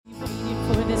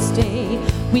day.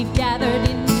 We've gathered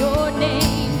in your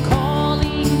name,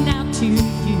 calling out to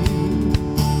you.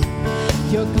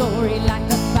 Your glory like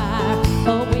a fire,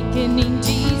 awakening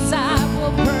Jesus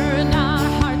will burn our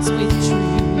hearts with truth.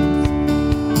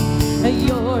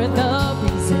 You're the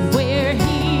reason we're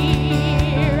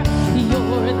here.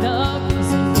 You're the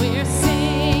reason we're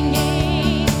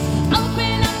singing.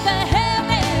 Open up the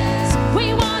heavens, we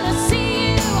want to see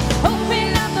you. Open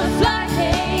up the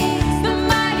floodgates, the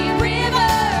mighty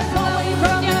river flowing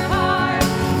from your heart,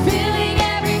 filling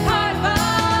every part of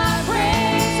our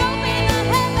praise. Open the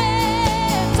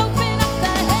heavens, open up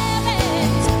the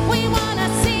heavens, we want to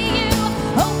see you.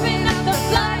 Open up the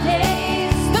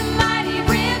floodgates, the mighty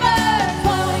river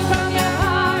flowing from your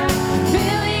heart,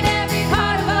 filling every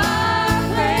part of our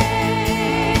praise.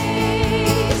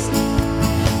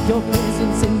 Your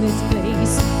presence in this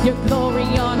place, your glory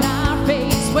on our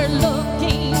face, we're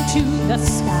looking to the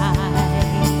sky,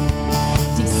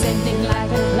 descending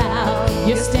like a cloud.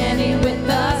 You're standing with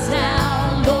us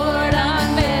now, Lord,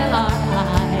 unveil our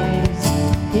eyes.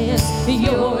 Yes,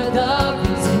 you're the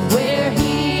reason we're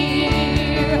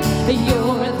here.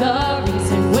 You're the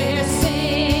reason we're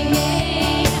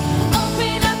singing.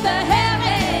 Open up the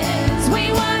heavens, we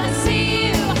want to see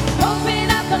you. Open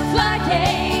up the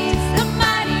floodgates, the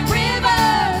mighty river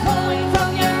flowing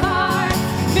from your heart,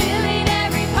 filling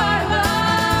every part of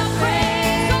our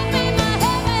praise. Open the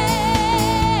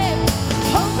heavens,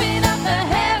 open up the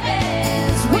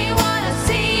heavens, we want to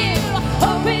see you.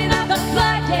 Open up the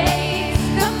floodgates,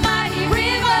 the mighty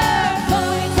river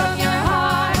flowing from your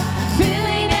heart,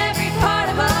 filling every part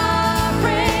of our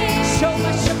praise. Show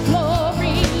us your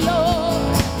glory,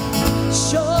 Lord.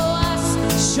 Show us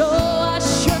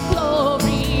your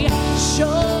glory. Show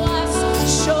us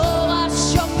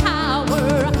your power.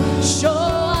 Show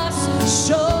us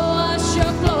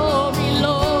your glory,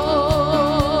 Lord.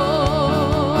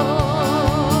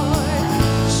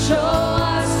 Show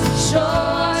us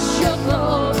your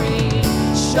glory.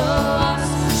 Show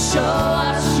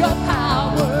us your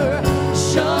power.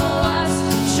 Show us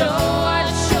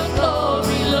your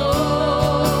glory, Lord.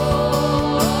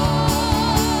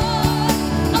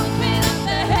 Open up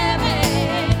the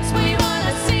heavens, we want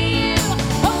to see you.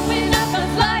 Open up the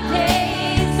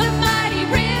floodgates, the mighty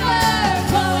river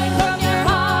flowing from your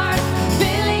heart,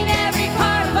 filling every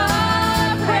part of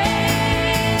our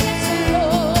praise,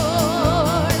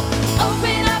 Lord.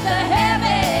 Open up the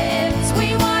heavens, we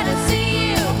want to see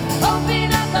you. Open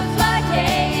up the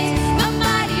floodgates, the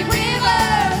mighty river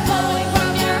flowing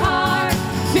from your heart,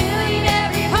 filling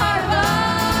every part of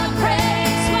our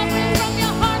praise. Flowing from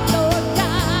your heart, Lord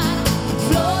God.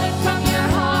 Flowing from your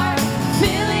heart,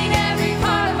 filling every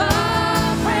part of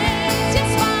our praise.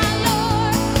 Yes, my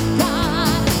Lord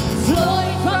God.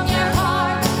 Flowing from your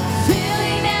heart,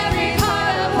 filling every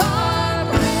part of our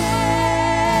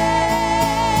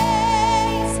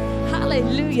praise.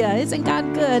 Hallelujah. Isn't God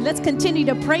good? Let's continue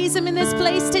to praise him in this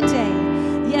place today.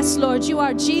 Yes, Lord, you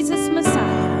are Jesus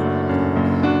Messiah.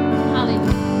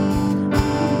 Hallelujah.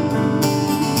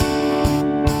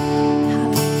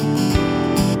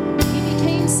 He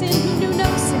became sin who knew no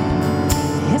sin.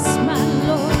 Yes, my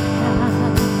Lord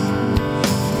God.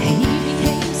 He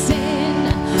became sin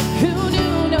who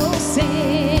knew no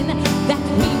sin, that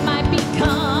we might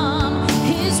become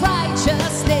his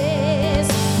righteousness.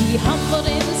 He humbled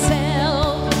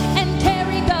himself and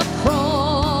carried the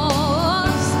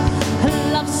cross.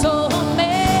 Love so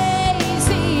amazing.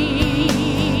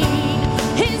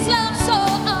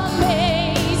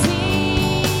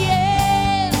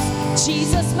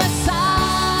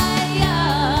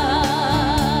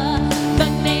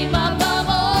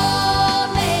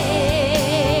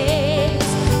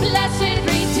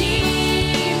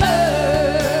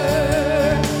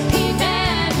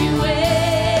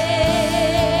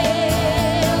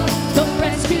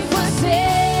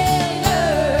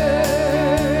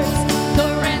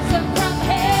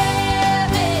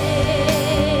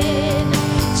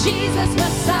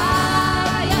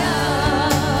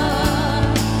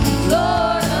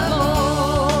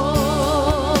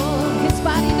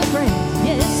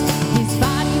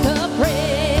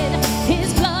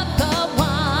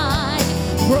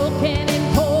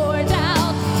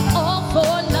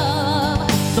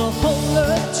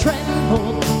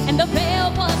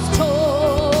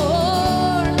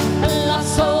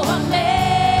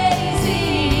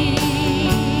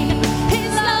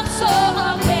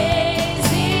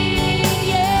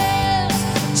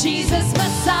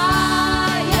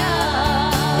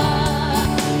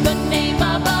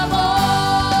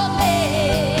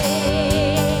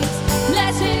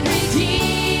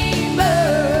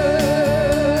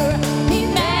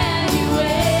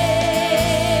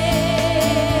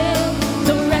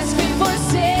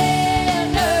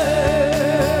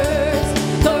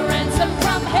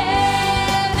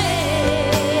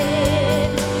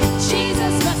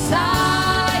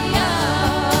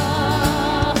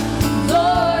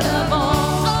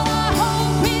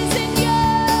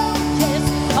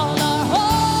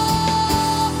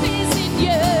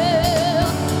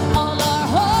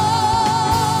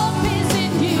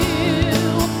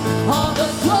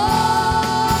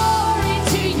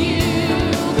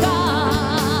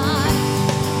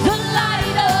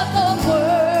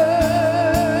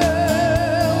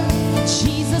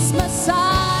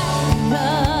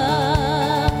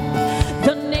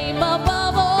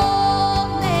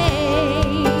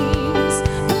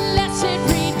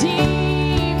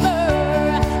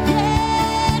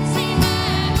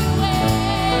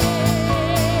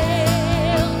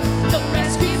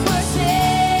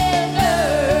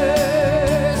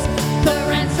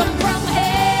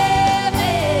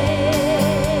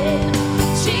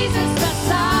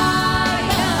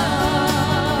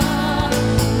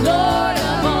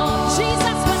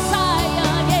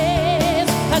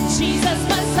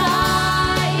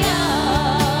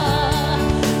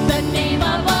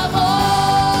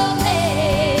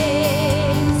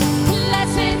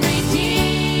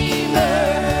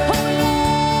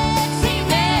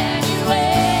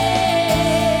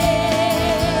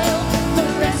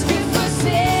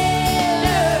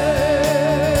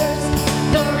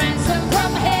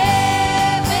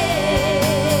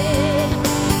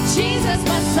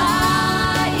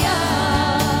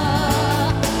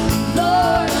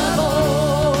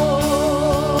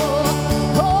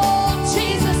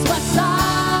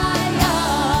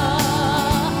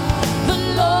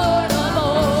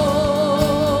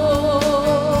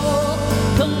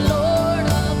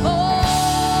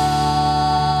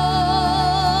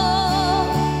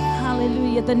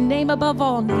 above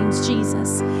all names,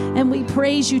 Jesus. And we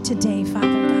praise you today, Father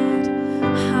God.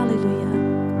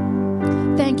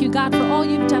 Hallelujah. Thank you, God, for all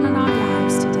you've done in our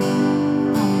lives today.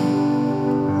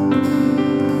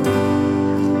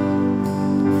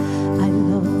 I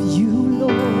love you,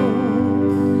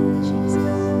 Lord Jesus.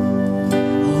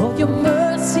 Oh, your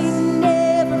mercy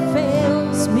never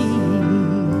fails me,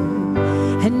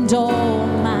 and all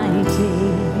my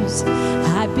days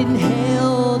I've been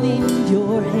held in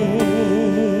your hand.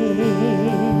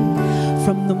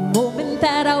 From the moment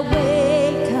that I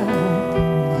wake up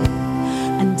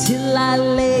until I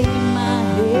lay my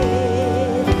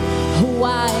head, oh,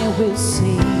 I will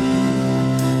sing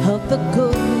of the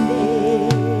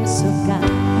goodness of God.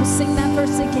 We'll sing that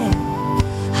verse again.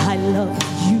 I love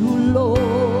you, Lord.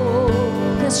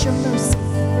 Bless your mercy.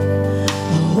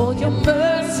 Oh, your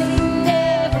mercy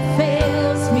never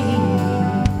fails me,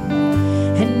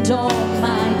 and all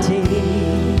my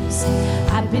days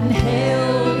I've been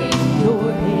held in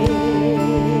your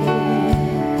hand.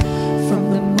 From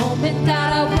the moment that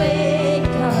I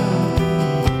wake up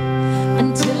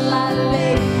until I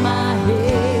lay my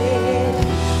head,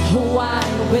 oh, I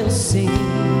will sing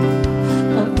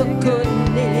of the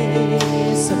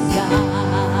goodness of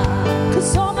God.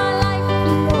 'Cause all my life,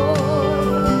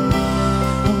 Lord,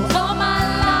 all my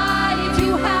life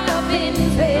you have been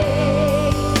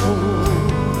faithful.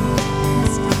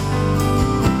 Yes, God.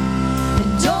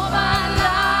 And all my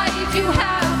life you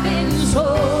have been so,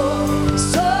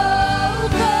 so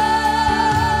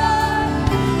good.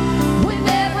 With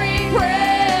every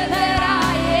breath that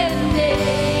I am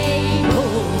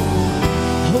able,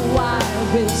 oh, I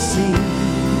will sing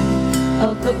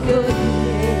of the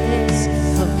goodness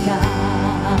of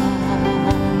God.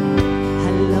 I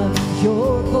love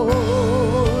your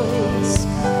voice.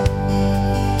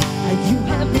 You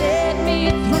have led me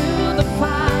through the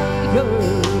fire,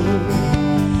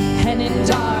 and in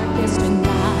darkest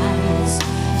nights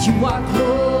you are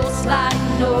close like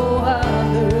no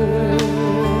other.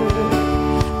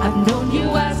 I've known you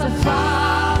as a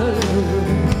father,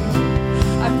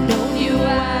 I've known you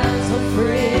as a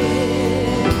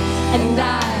friend, and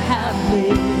I have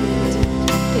lived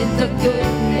in the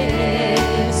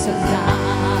goodness of God.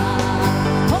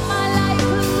 All my life,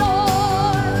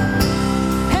 Lord,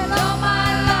 and all my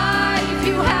life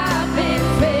you have been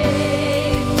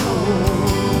faithful.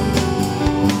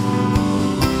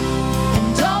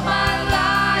 And all my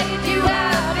life you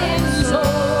have been so,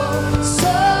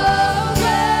 so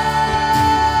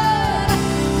good.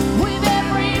 With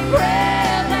every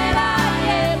breath that I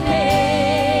am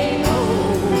able,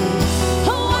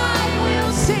 oh, I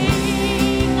will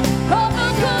sing of the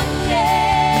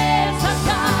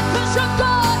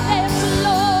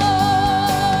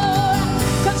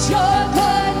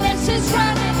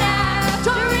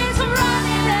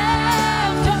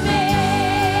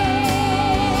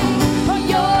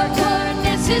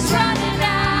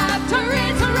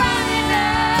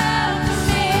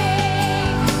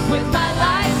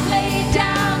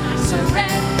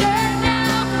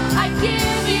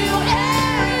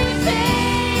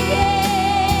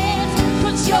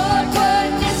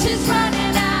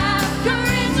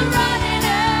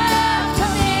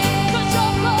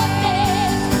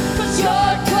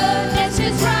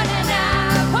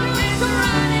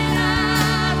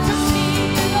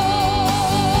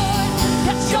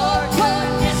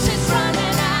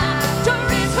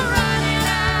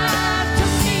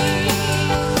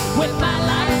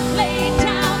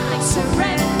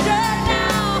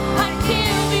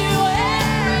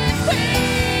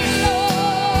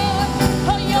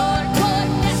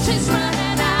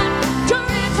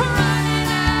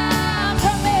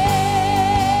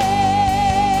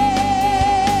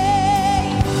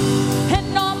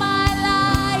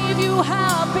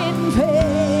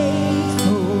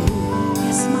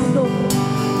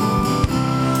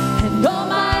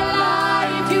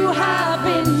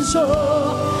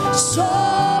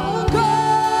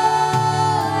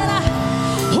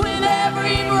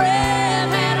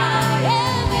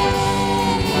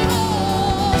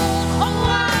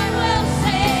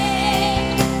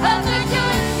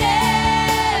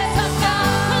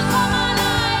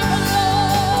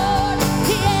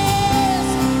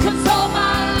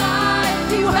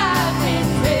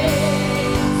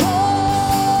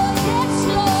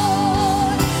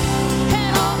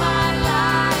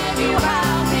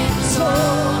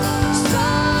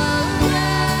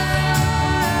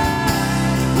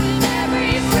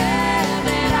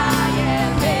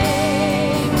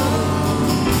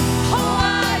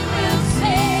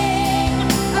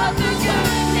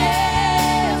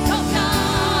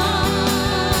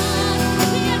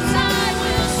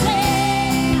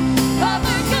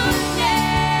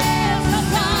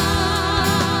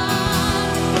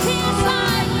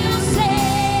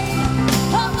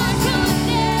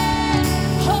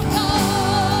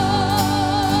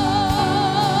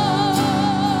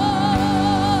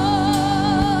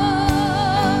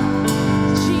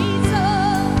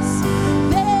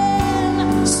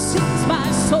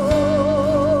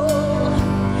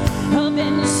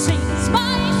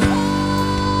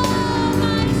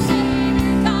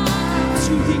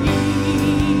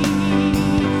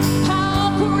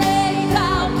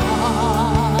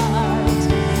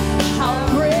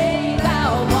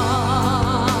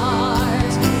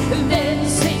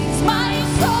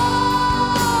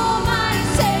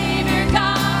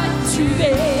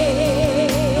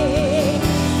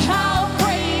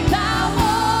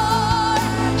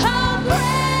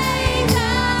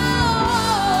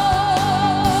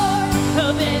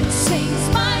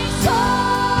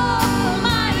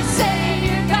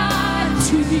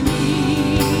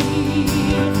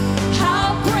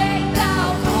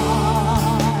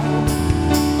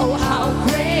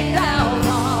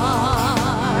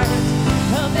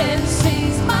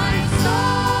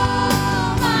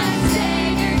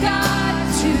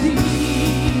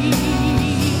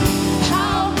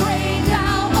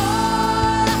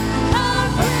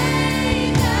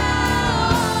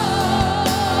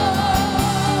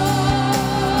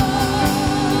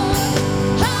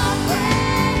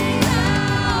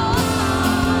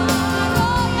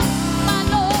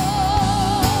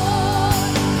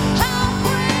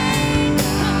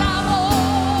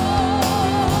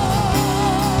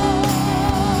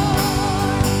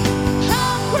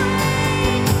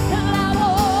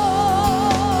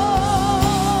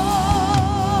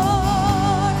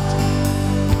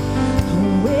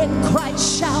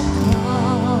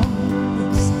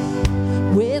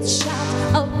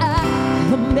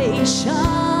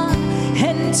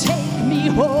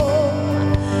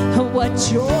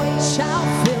joy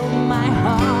shall fill my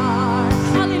heart.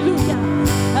 Hallelujah.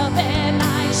 Then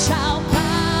I shall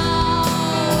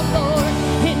bow, Lord,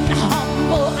 in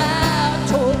humble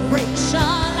adoration,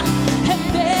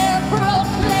 and there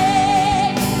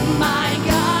proclaim, my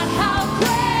God, how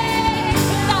great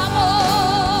thou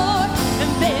art.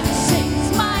 And then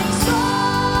sings my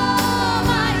soul,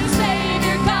 my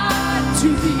Savior God, to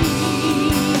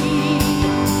thee.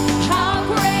 How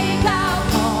great thou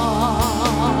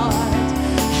art,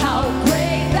 how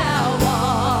great thou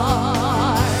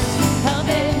art. And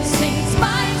then sings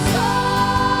my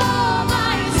soul,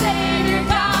 my Savior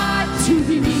God, to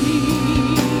thee.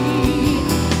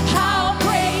 How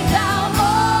great thou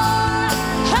art,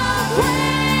 how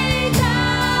great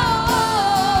thou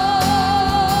art,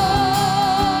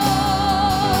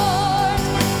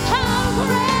 how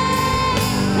great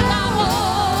thou art,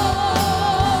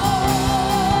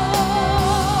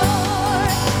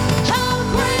 how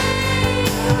great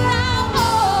thou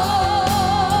art.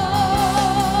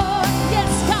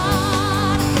 Yes,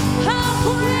 God, how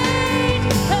great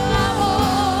thou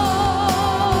art.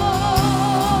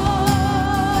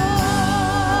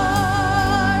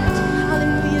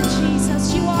 Hallelujah,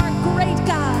 Jesus. You are a great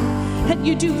God, and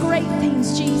you do great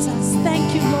things, Jesus.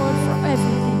 Thank you, Lord, for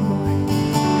everything, Lord.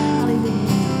 Hallelujah.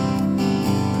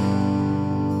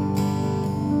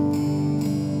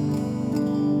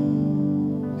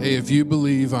 Hey, if you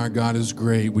believe our God is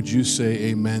great, would you say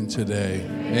amen today?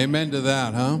 Amen to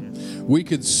that, huh? We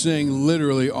could sing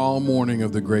literally all morning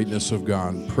of the greatness of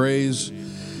God. Praise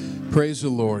the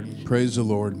Lord. Praise the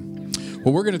Lord.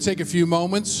 Well, we're going to take a few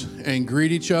moments and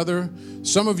greet each other.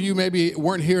 Some of you maybe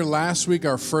weren't here last week,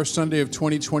 our first Sunday of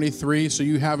 2023, so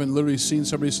you haven't literally seen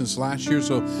somebody since last year.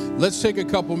 So let's take a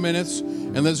couple minutes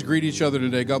and let's greet each other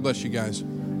today. God bless you guys.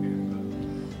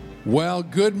 Well,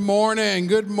 good morning.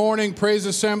 Good morning, Praise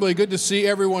Assembly. Good to see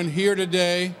everyone here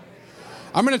today.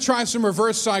 I'm going to try some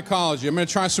reverse psychology. I'm going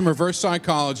to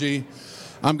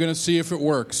see if it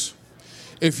works.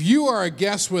 If you are a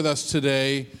guest with us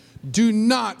today, do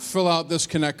not fill out this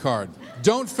Connect card.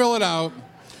 Don't fill it out.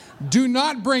 Do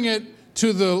not bring it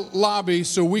to the lobby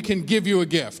so we can give you a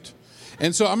gift.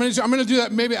 And so I'm going to do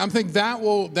that. Maybe I'm thinking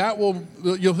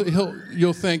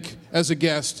you'll think as a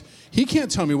guest, he can't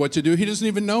tell me what to do. He doesn't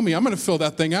even know me. I'm going to fill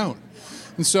that thing out.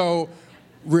 And so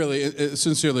really,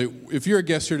 sincerely, if you're a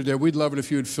guest here today, we'd love it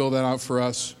if you would fill that out for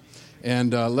us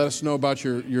and let us know about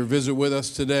your visit with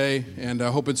us today. And I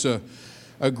hope it's a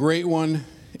great one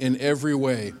in every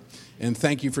way. And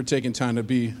thank you for taking time to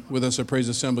be with us at Praise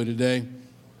Assembly today.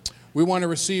 We want to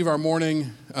receive our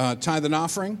morning tithe and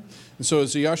offering. And so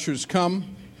as the ushers come,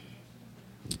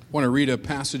 I want to read a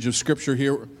passage of Scripture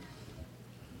here.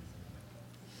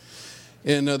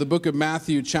 In the book of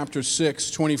Matthew, chapter 6,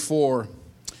 24, it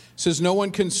says, "No one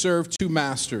can serve two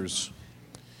masters.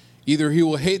 Either he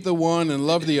will hate the one and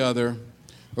love the other,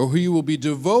 or he will be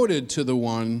devoted to the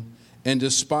one and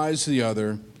despise the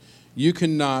other. You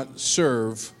cannot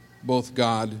serve both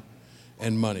God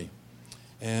and money."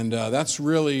 And that's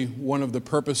really one of the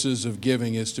purposes of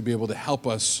giving, is to be able to help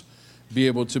us be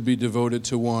able to be devoted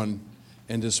to one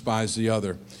and despise the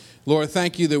other. Lord,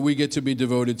 thank you that we get to be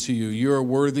devoted to you. You are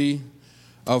worthy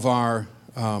of our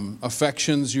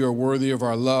affections. You are worthy of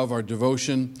our love, our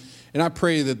devotion. And I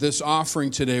pray that this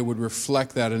offering today would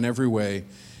reflect that in every way.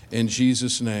 In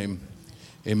Jesus' name,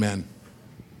 amen.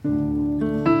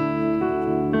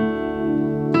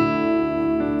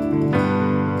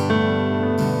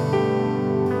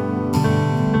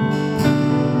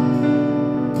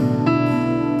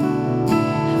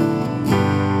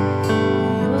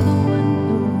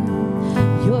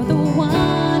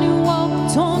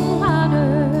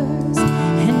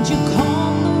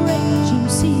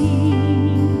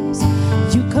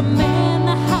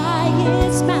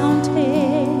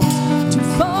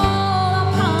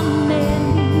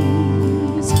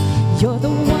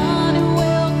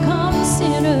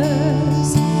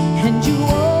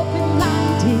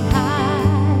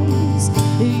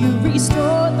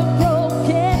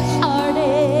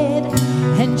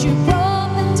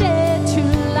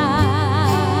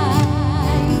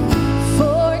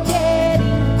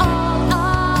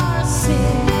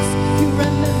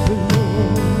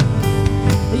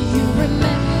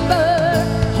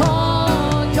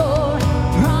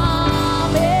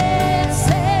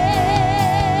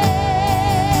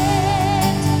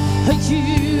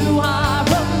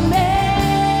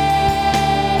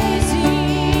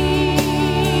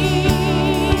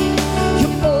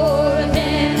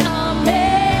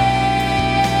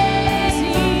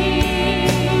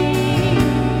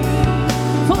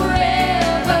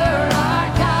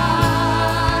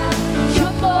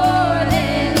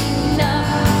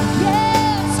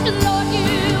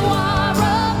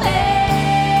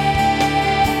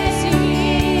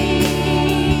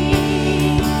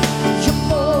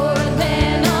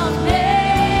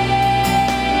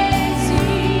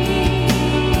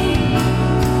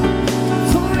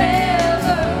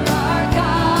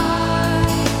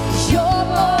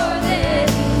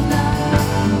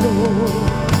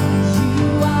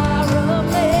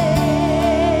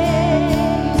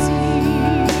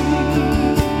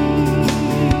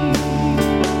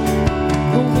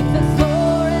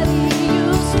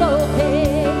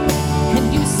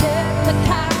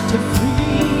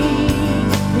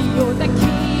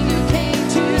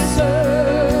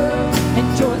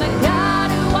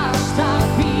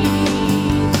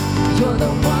 the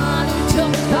one who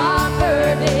took our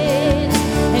burdens,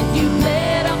 and you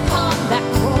bled upon that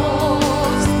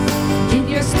cross. In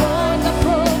your scorn, the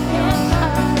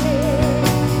brokenhearted,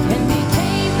 and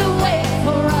became the way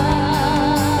for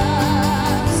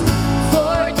us.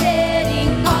 Forgetting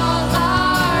all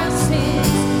our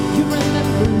sins, you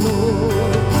remember,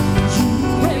 Lord. You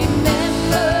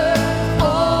remember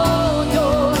all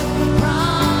your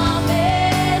promises.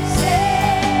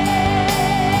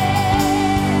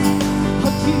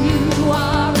 Oh, you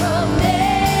are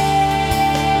amazing,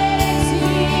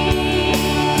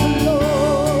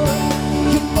 Lord.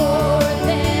 You're more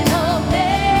than amazing.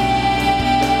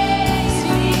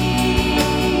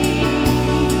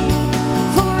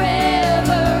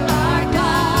 Forever, our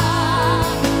God,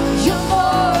 you're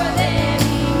more than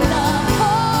enough.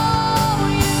 Oh,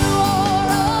 you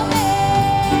are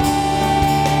amazing,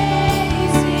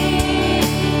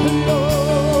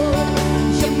 Lord.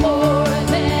 You're more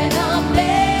than amazing.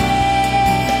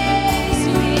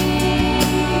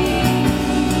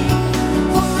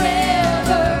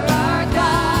 Forever, our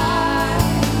God,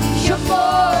 you're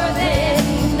more than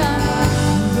enough.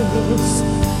 Yes,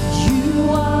 you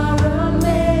are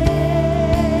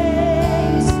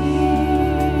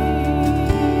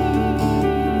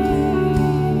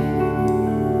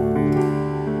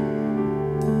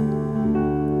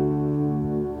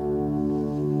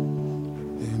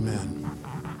Amen.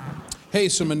 Hey,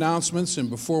 some announcements, and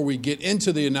before we get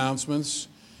into the announcements,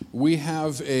 we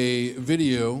have a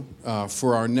video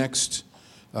for our next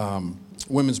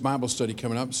women's Bible study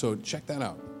coming up, so check that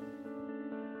out.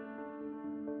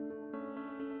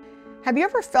 Have you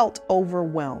ever felt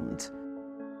overwhelmed?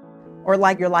 Or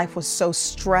like your life was so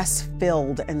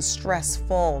stress-filled and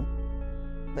stressful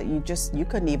that you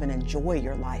couldn't even enjoy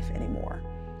your life anymore?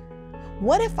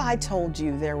 What if I told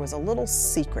you there was a little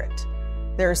secret?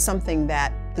 There is something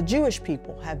that the Jewish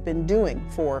people have been doing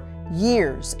for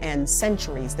years and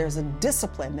centuries. There's a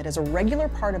discipline that is a regular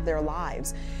part of their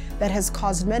lives that has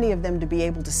caused many of them to be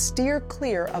able to steer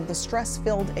clear of the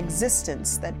stress-filled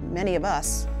existence that many of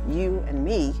us, you and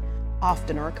me,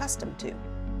 often are accustomed to.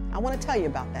 I want to tell you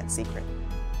about that secret.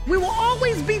 We will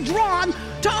always be drawn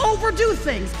to overdo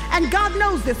things. And God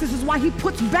knows this. This is why He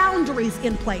puts boundaries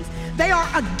in place. They are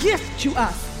a gift to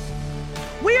us.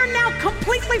 We are now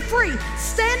completely free,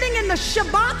 standing in the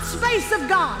Shabbat space of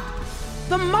God,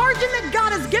 the margin that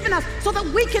God has given us so that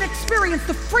we can experience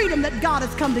the freedom that God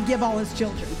has come to give all His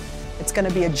children. It's going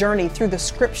to be a journey through the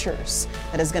scriptures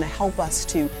that is going to help us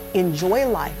to enjoy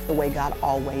life the way God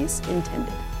always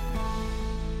intended.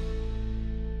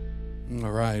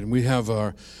 All right, and we have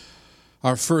our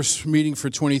first meeting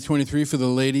for 2023 for the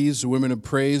ladies, the Women of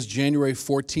Praise, January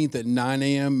 14th at 9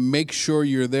 a.m. Make sure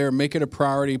you're there. Make it a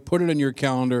priority. Put it in your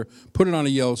calendar. Put it on a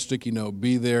yellow sticky note.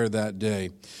 Be there that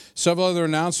day. Several other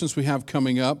announcements we have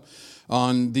coming up.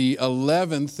 On the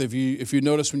 11th, if you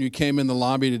noticed when you came in the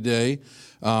lobby today,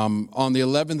 on the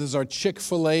 11th is our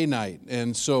Chick-fil-A night.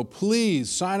 And so please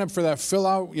sign up for that. Fill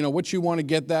out, what you want to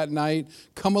get that night.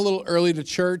 Come a little early to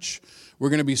church. We're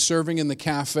going to be serving in the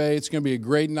cafe. It's going to be a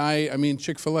great night. I mean,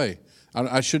 Chick-fil-A.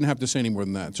 I shouldn't have to say any more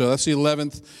than that. So that's the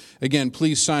 11th. Again,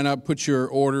 please sign up. Put your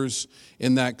orders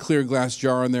in that clear glass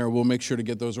jar in there. We'll make sure to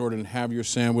get those ordered and have your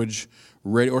sandwich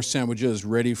ready, or sandwiches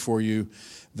ready for you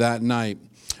that night.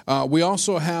 We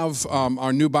also have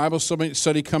our new Bible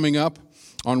study coming up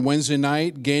on Wednesday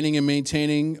night, Gaining and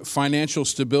Maintaining Financial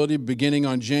Stability, beginning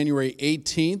on January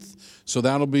 18th. So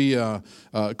that'll be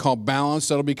called Balance.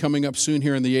 That'll be coming up soon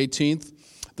here on the 18th.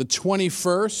 The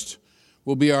 21st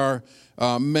will be our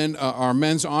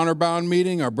men's honor bound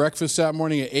meeting, our breakfast that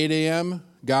morning at 8 a.m.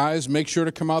 Guys, make sure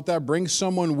to come out that. Bring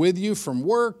someone with you from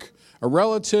work, a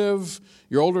relative,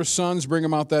 your older sons. Bring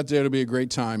them out that day. It'll be a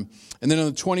great time. And then on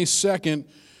the 22nd,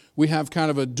 we have kind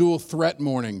of a dual threat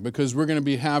morning because we're going to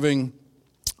be having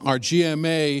our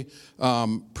GMA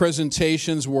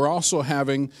presentations. We're also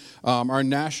having our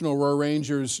National Royal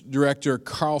Rangers director,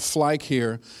 Carl Fleich,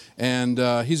 here. And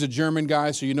he's a German guy,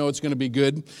 so you know it's going to be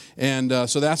good. And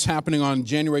so that's happening on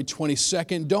January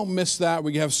 22nd. Don't miss that.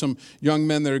 We have some young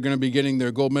men that are going to be getting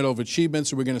their Gold Medal of Achievement,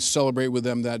 so we're going to celebrate with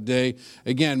them that day.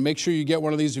 Again, make sure you get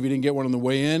one of these. If you didn't get one on the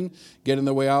way in, get on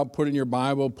the way out, put it in your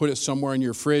Bible, put it somewhere in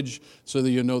your fridge so that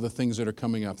you know the things that are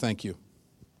coming up. Thank you.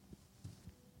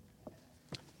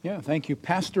 Yeah, thank you.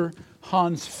 Pastor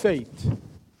Hans Fate.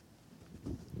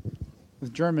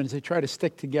 With Germans, they try to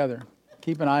stick together.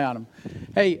 Keep an eye on them.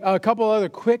 Hey, a couple other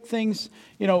quick things.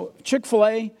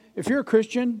 Chick-fil-A, if you're a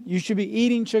Christian, you should be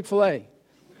eating Chick-fil-A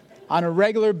on a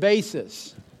regular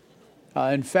basis.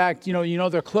 In fact,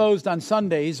 they're closed on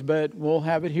Sundays, but we'll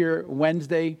have it here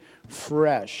Wednesday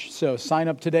fresh. So sign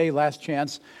up today, last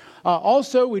chance.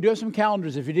 Also, we do have some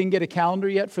calendars. If you didn't get a calendar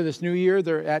yet for this new year,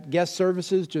 they're at guest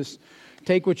services. Just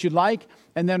take what you'd like.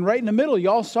 And then right in the middle, you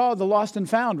all saw the lost and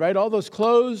found, right? All those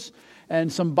clothes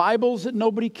and some Bibles that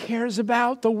nobody cares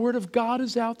about. The Word of God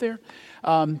is out there.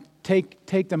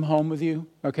 Take them home with you,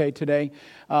 okay, today,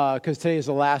 because today is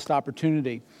the last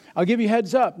opportunity. I'll give you a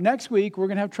heads up. Next week, we're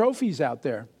going to have trophies out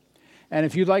there. And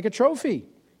if you'd like a trophy,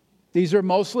 these are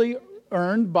mostly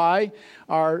earned by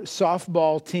our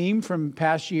softball team from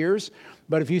past years.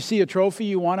 But if you see a trophy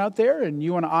you want out there and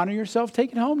you want to honor yourself,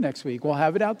 take it home next week. We'll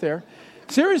have it out there.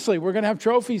 Seriously, we're going to have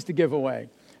trophies to give away.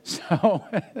 So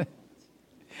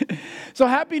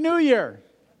Happy New Year.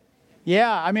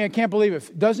 Yeah, I mean, I can't believe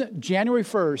it. January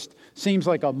 1st seems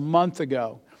like a month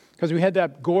ago because we had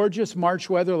that gorgeous March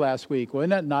weather last week. Wasn't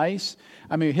that nice?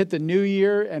 I mean, we hit the new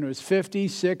year and it was 50,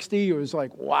 60. It was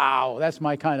like, wow, that's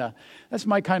my kind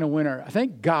of winter.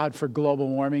 Thank God for global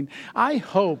warming. I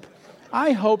hope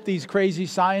these crazy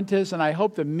scientists and I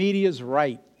hope the media's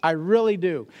right. I really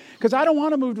do. Because I don't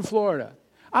want to move to Florida.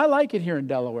 I like it here in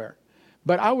Delaware.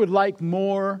 But I would like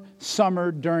more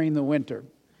summer during the winter.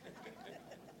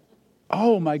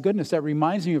 Oh, my goodness, that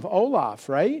reminds me of Olaf,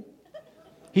 right?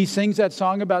 He sings that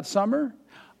song about summer.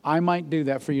 I might do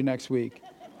that for you next week.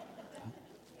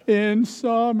 In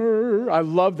summer. I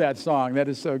love that song. That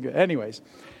is so good. Anyways,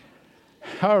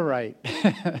 all right.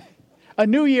 A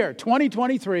new year,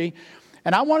 2023.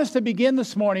 And I want us to begin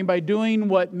this morning by doing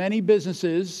what many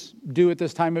businesses do at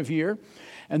this time of year,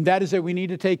 and that is that we need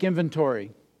to take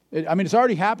inventory. It's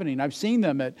already happening. I've seen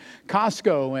them at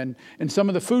Costco and some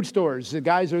of the food stores. The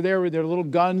guys are there with their little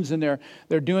guns and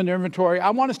they're doing their inventory. I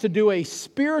want us to do a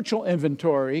spiritual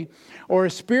inventory or a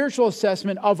spiritual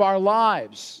assessment of our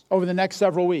lives over the next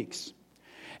several weeks.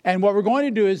 And what we're going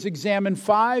to do is examine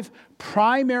 5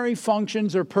 primary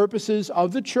functions or purposes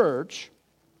of the church.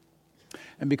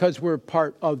 And because we're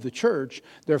part of the church,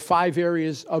 there are 5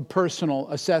 areas of personal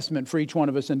assessment for each one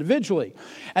of us individually.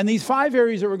 And these 5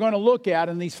 areas that we're going to look at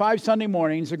in these 5 Sunday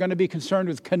mornings are going to be concerned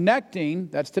with connecting,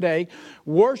 that's today,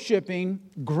 worshiping,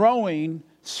 growing,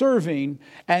 serving,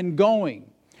 and going.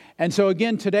 And so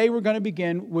again, today we're going to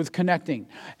begin with connecting.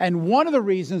 And one of the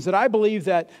reasons that I believe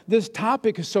that this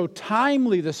topic is so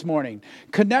timely this morning,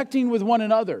 connecting with one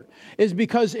another, is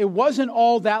because it wasn't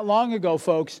all that long ago,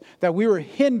 folks, that we were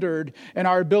hindered in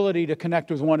our ability to connect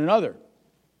with one another.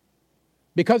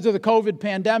 Because of the COVID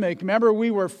pandemic, remember, we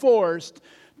were forced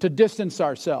to distance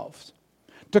ourselves,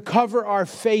 to cover our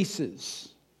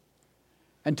faces,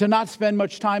 and to not spend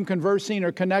much time conversing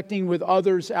or connecting with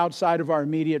others outside of our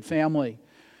immediate family.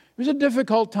 It was a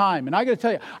difficult time. And I got to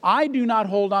tell you, I do not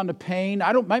hold on to pain.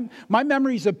 My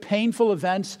memories of painful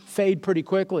events fade pretty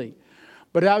quickly.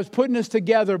 But as I was putting this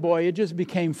together, boy, it just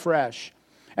became fresh.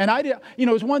 And it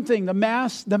was one thing, the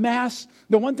mask,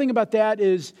 the one thing about that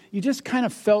is you just kind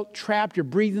of felt trapped. You're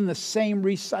breathing the same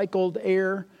recycled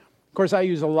air. Of course, I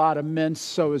use a lot of mints,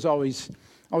 so it was always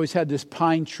had this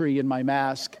pine tree in my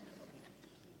mask.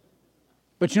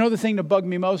 But the thing that bugged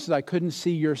me most is I couldn't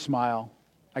see your smile.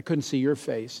 I couldn't see your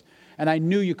face. And I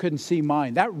knew you couldn't see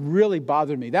mine. That really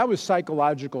bothered me. That was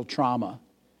psychological trauma.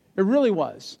 It really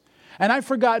was. And I've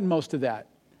forgotten most of that.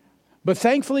 But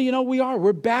thankfully,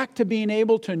 we're back to being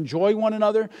able to enjoy one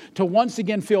another, to once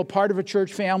again feel part of a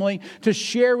church family, to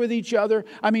share with each other.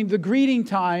 The greeting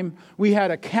time, we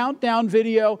had a countdown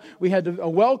video, we had a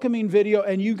welcoming video,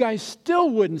 and you guys still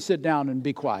wouldn't sit down and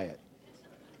be quiet.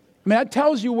 That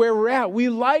tells you where we're at. We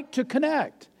like to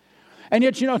connect. And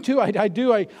yet, too,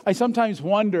 I sometimes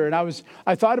wonder, and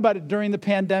I thought about it during the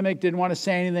pandemic, didn't want to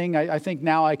say anything. I think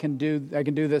now I can do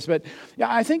this. But yeah,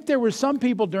 I think there were some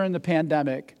people during the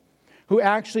pandemic who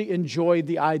actually enjoyed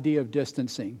the idea of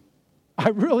distancing. I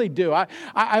really do.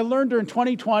 I learned during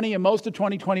 2020 and most of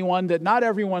 2021 that not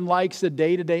everyone likes the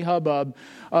day-to-day hubbub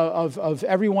of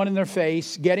everyone in their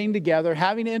face, getting together,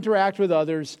 having to interact with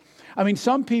others.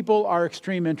 Some people are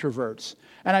extreme introverts.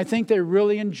 And I think they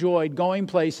really enjoyed going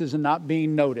places and not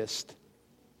being noticed.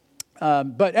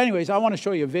 But anyways, I want to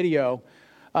show you a video,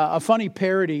 a funny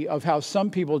parody of how some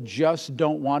people just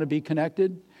don't want to be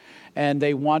connected. And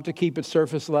they want to keep it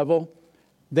surface level.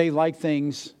 They like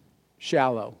things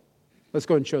shallow. Let's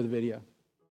go ahead and show the video.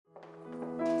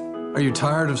 Are you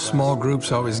tired of small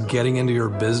groups always getting into your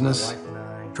business?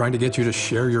 Trying to get you to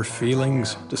share your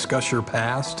feelings, discuss your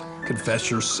past, confess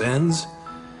your sins?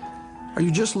 Are you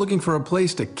just looking for a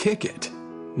place to kick it,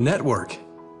 network,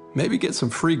 maybe get some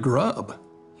free grub?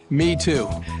 Me too.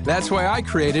 That's why I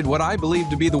created what I believe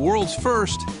to be the world's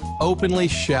first openly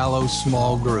shallow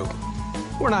small group.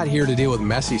 We're not here to deal with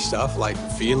messy stuff like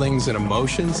feelings and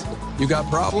emotions. You got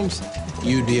problems?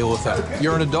 You deal with them.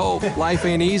 You're an adult. Life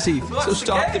ain't easy, so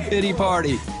stop the pity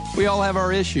party. We all have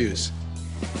our issues.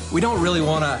 We don't really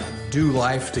want to do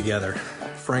life together.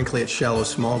 Frankly, at Shallow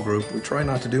Small Group, we try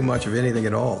not to do much of anything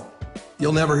at all.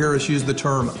 You'll never hear us use the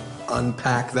term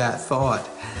unpack that thought.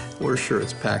 We're sure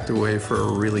it's packed away for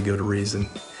a really good reason.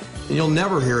 And you'll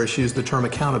never hear us use the term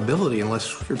accountability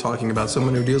unless you're talking about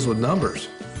someone who deals with numbers.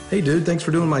 Hey dude, thanks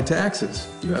for doing my taxes.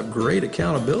 You have great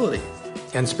accountability.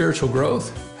 And spiritual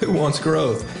growth. Who wants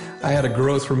growth? I had a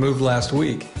growth removed last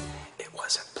week. It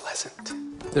wasn't pleasant.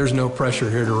 There's no pressure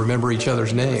here to remember each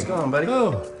other's name. What's going on, buddy?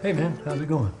 Oh, hey man, how's it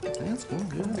going? That's going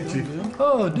good. Hey, Chief.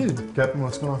 Oh, dude. Captain,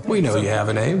 what's going on? We know you have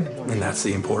a name, and that's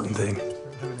the important thing.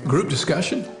 Group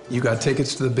discussion? You got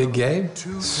tickets to the big game?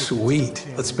 Sweet.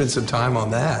 Let's spend some time on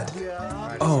that.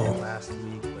 Oh,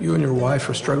 you and your wife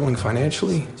are struggling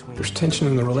financially? There's tension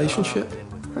in the relationship?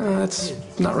 That's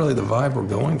not really the vibe we're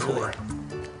going for.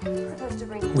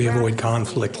 We avoid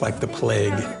conflict like the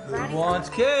plague. Who wants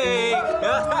cake?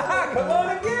 Come on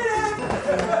and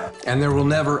get it! And there will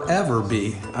never, ever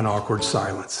be an awkward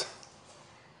silence.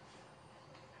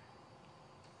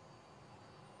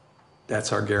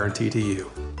 That's our guarantee to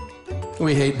you.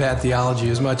 We hate bad theology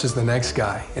as much as the next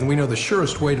guy, and we know the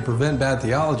surest way to prevent bad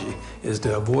theology is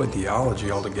to avoid theology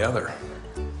altogether.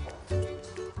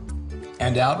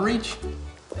 And outreach?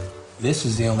 This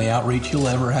is the only outreach you'll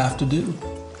ever have to do.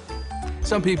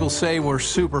 Some people say we're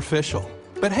superficial.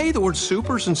 But hey, the word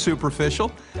super's and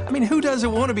superficial. I mean, who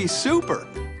doesn't want to be super?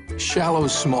 Shallow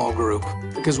small group.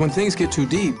 Because when things get too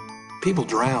deep, people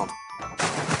drown.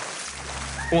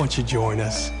 Won't you join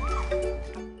us?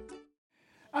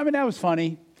 I mean, that was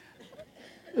funny.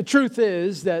 The truth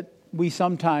is that we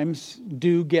sometimes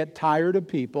do get tired of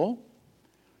people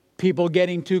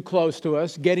getting too close to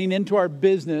us, getting into our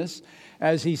business,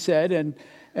 as he said.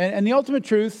 And the ultimate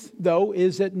truth, though,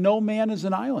 is that no man is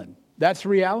an island. That's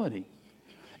reality.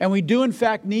 And we do, in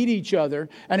fact, need each other.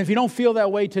 And if you don't feel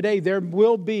that way today, there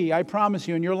will be, I promise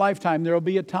you, in your lifetime, there will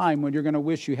be a time when you're going to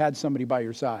wish you had somebody by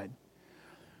your side.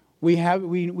 We have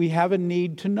a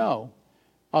need to know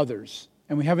others.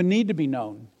 And we have a need to be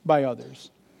known by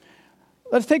others.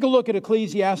 Let's take a look at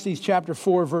Ecclesiastes chapter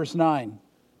 4, verse 9.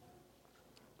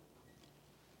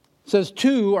 It says,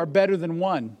 2 are better than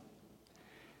 1,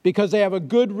 because they have a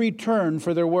good return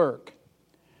for their work.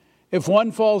 If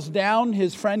one falls down,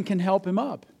 his friend can help him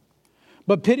up.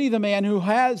 But pity the man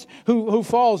who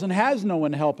falls and has no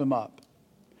one to help him up.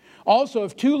 Also,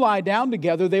 if 2 lie down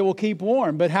together, they will keep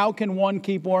warm. But how can one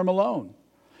keep warm alone?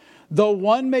 Though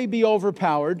one may be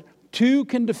overpowered, 2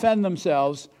 can defend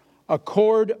themselves. A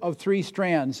cord of 3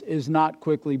 strands is not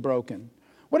quickly broken.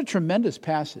 What a tremendous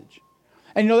passage.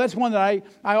 And you know, that's one that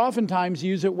I oftentimes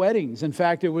use at weddings. In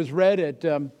fact, it was read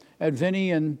at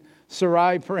Vinny and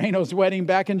Sarai Pereno's wedding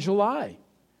back in July.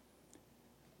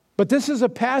 But this is a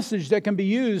passage that can be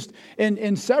used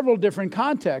in several different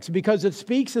contexts because it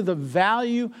speaks of the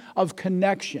value of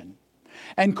connection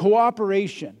and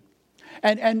cooperation.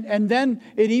 And then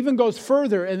it even goes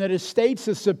further in that it states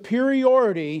the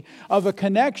superiority of a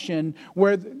connection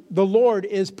where the Lord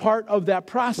is part of that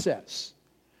process.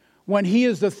 When He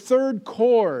is the third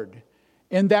cord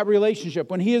in that relationship,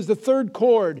 when He is the third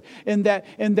cord in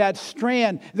that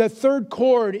strand, the third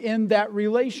cord in that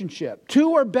relationship.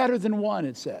 2 are better than 1,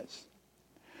 it says.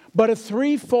 But a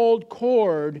threefold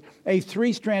cord, a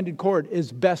 3-stranded cord,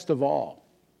 is best of all.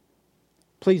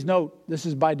 Please note, this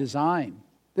is by design.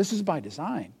 This is by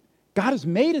design. God has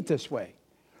made it this way.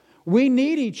 We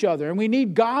need each other, and we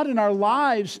need God in our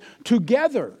lives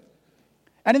together.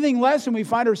 Anything less and we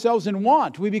find ourselves in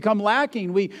want. We become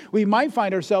lacking. We might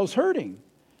find ourselves hurting.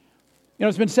 You know,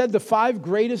 it's been said the 5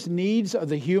 greatest needs of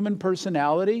the human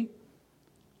personality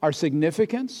are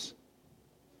significance,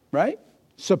 right?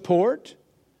 Support,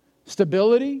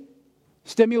 stability,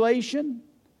 stimulation,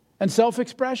 and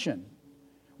self-expression.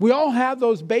 We all have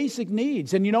those basic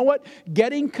needs. And you know what?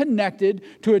 Getting connected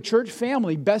to a church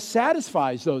family best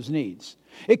satisfies those needs.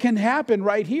 It can happen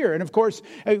right here. And of course,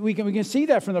 we can see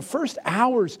that from the first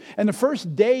hours and the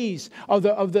first days of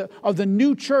the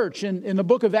new church in the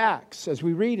book of Acts as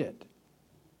we read it.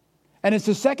 And it's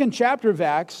the 2nd chapter of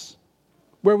Acts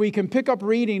where we can pick up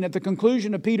reading at the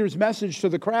conclusion of Peter's message to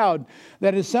the crowd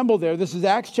that assembled there. This is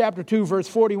Acts chapter 2, verse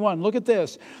 41. Look at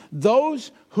this.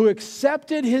 Those who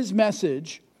accepted his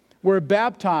message were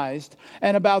baptized,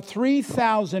 and about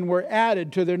 3,000 were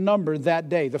added to their number that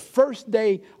day, the first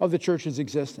day of the church's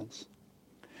existence.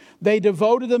 They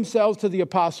devoted themselves to the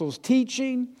apostles'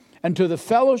 teaching and to the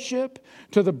fellowship,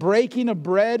 to the breaking of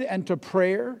bread and to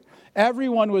prayer.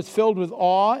 Everyone was filled with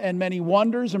awe, and many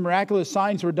wonders and miraculous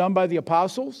signs were done by the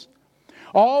apostles.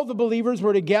 All the believers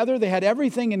were together. They had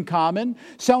everything in common.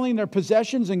 Selling their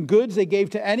possessions and goods they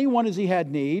gave to anyone as he had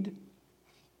need.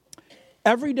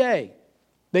 Every day,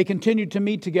 they continued to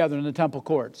meet together in the temple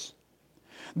courts.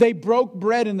 They broke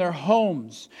bread in their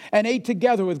homes and ate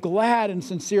together with glad and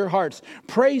sincere hearts,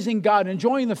 praising God,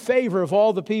 enjoying the favor of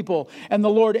all the people. And the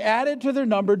Lord added to their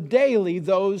number daily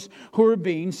those who were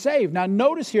being saved. Now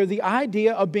notice here the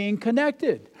idea of being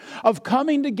connected, of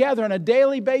coming together on a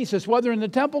daily basis, whether in the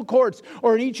temple courts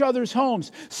or in each other's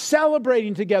homes,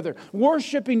 celebrating together,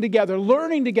 worshiping together,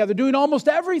 learning together, doing almost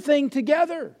everything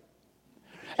together.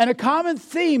 And a common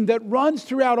theme that runs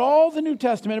throughout all the New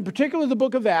Testament, in particular the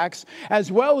book of Acts,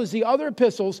 as well as the other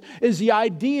epistles, is the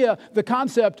idea, the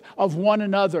concept of one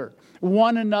another.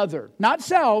 One another. Not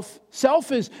self.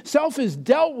 Self is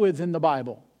dealt with in the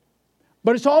Bible.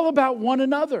 But it's all about one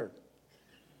another.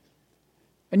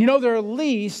 And you know,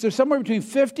 there's somewhere between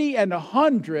 50 and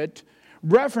 100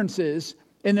 references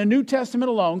in the New Testament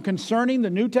alone concerning the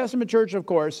New Testament church, of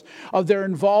course, of their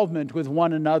involvement with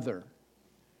one another.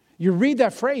 You read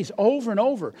that phrase over and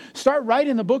over. Start right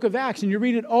in the book of Acts and you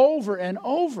read it over and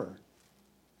over.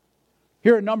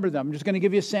 Here are a number of them. I'm just going to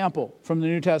give you a sample from the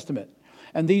New Testament.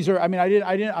 And these are,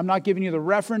 I'm not giving you the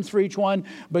reference for each one,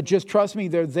 but just trust me,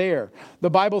 they're there. The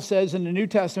Bible says in the New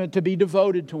Testament to be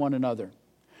devoted to one another,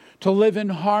 to live in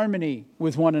harmony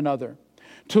with one another,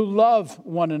 to love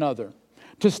one another,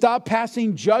 to stop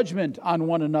passing judgment on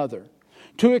one another,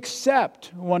 to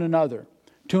accept one another,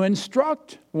 to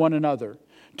instruct one another,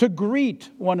 to greet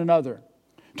one another,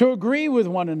 to agree with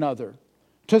one another,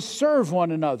 to serve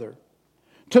one another,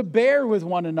 to bear with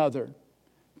one another,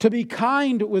 to be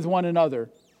kind with one another,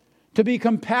 to be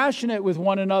compassionate with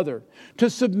one another, to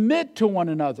submit to one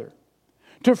another,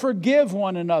 to forgive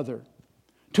one another,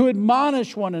 to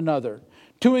admonish one another,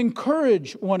 to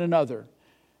encourage one another,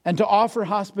 and to offer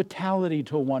hospitality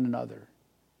to one another.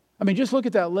 I mean, just look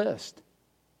at that list.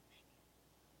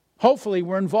 Hopefully,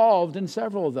 we're involved in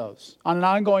several of those on an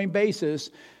ongoing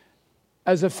basis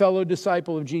as a fellow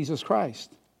disciple of Jesus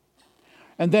Christ.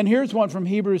 And then here's one from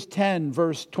Hebrews 10,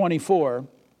 verse 24.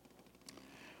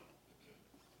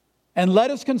 And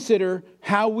let us consider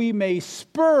how we may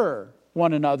spur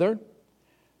one another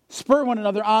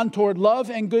on toward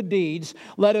love and good deeds.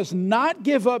 Let us not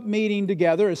give up meeting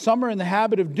together, as some are in the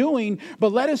habit of doing,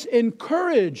 but let us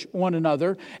encourage one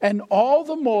another, and all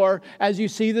the more as you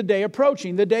see the day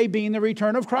approaching, the day being the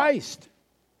return of Christ.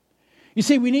 You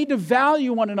see, we need to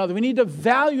value one another. We need to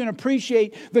value and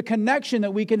appreciate the connection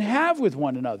that we can have with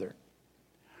one another.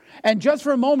 And just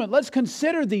for a moment, let's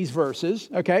consider these verses,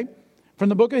 okay, from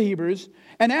the book of Hebrews,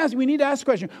 and we need to ask the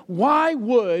question, why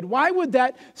would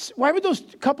those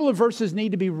couple of verses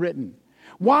need to be written?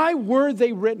 Why were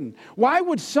they written? Why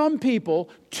would some people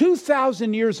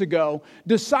 2,000 years ago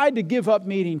decide to give up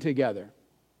meeting together?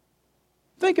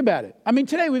 Think about it. I mean,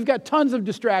 today we've got tons of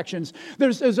distractions.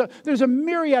 There's a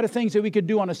myriad of things that we could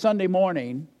do on a Sunday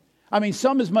morning. I mean,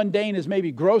 some as mundane as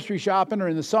maybe grocery shopping or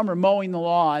in the summer mowing the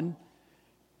lawn,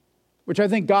 which I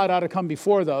think God ought to come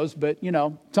before those, but, you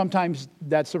know, sometimes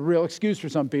that's a real excuse for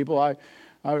some people. I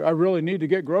really need to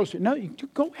get groceries. No, you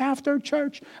go after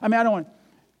church. I mean, I don't want...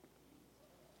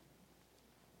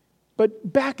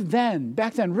 But back then,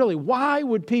 really, why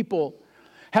would people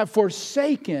have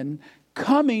forsaken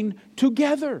coming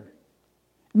together?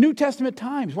 New Testament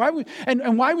times. Why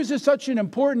was this such an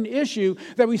important issue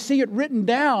that we see it written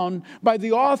down by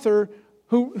the author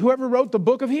whoever wrote the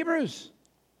book of Hebrews?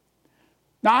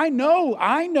 Now, I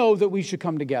know that we should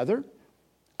come together.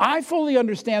 I fully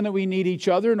understand that we need each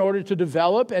other in order to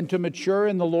develop and to mature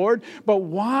in the Lord. But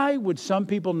why would some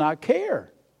people not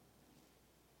care?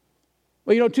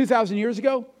 Well, you know, 2,000 years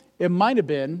ago, it might have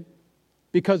been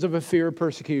because of a fear of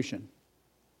persecution.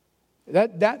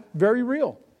 That very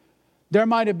real. There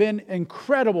might have been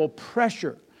incredible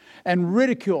pressure and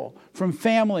ridicule from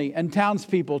family and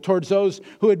townspeople towards those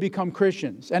who had become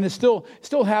Christians. And it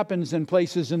still happens in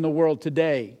places in the world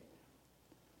today.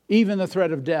 Even the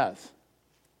threat of death.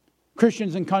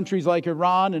 Christians in countries like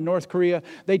Iran and North Korea,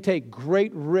 they take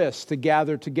great risks to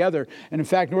gather together. And in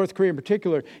fact, North Korea in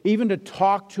particular, even to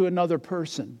talk to another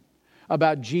person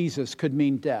about Jesus could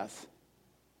mean death.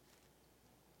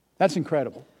 That's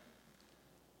incredible.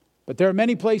 But there are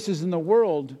many places in the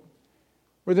world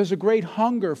where there's a great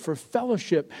hunger for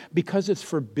fellowship because it's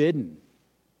forbidden.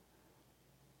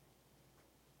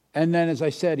 And then, as I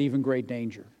said, even great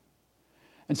danger.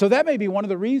 And so that may be one of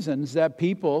the reasons that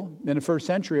people in the first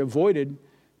century avoided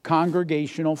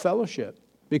congregational fellowship,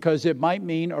 because it might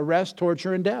mean arrest,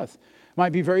 torture, and death. It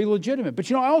might be very legitimate. But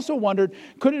you know, I also wondered,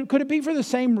 could it be for the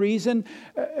same reason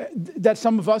that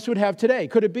some of us would have today?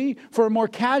 Could it be for a more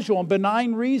casual and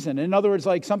benign reason? In other words,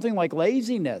 like something like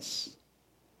laziness?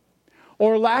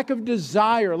 or lack of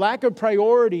desire, lack of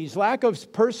priorities, lack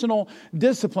of personal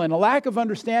discipline, a lack of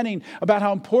understanding about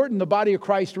how important the body of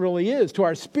Christ really is to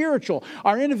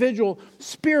our individual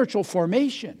spiritual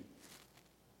formation.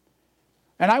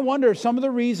 And I wonder if some of the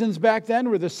reasons back then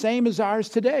were the same as ours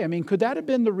today. I mean, could that have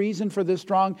been the reason for this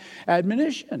strong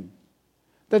admonition?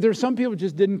 That there's some people who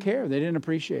just didn't care. They didn't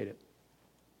appreciate it.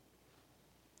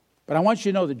 But I want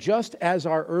you to know that just as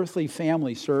our earthly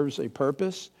family serves a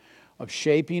purpose of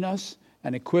shaping us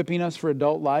and equipping us for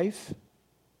adult life,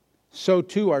 so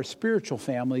too our spiritual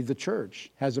family, the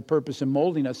church, has a purpose in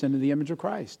molding us into the image of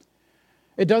Christ.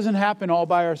 It doesn't happen all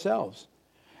by ourselves.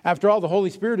 After all, the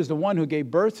Holy Spirit is the one who gave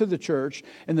birth to the church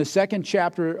in the 2nd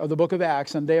chapter of the book of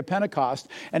Acts on the day of Pentecost.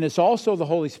 And it's also the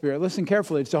Holy Spirit. Listen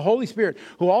carefully. It's the Holy Spirit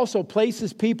who also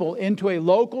places people into a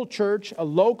local church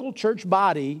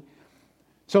body,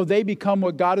 so they become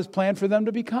what God has planned for them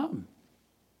to become.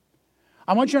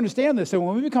 I want you to understand this, that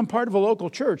when we become part of a local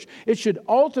church, it should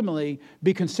ultimately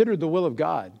be considered the will of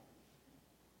God.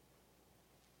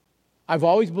 I've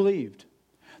always believed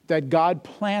that God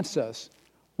plants us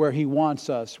where He wants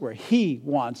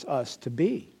us to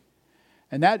be.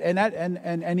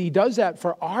 And He does that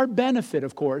for our benefit,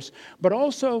 of course, but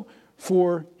also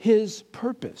for His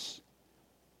purpose.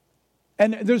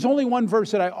 And there's only one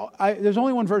verse that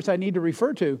I need to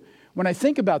refer to when I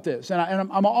think about this, and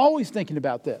I'm always thinking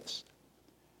about this.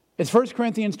 It's 1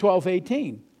 Corinthians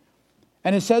 12:18.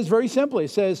 And it says very simply,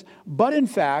 it says, "But in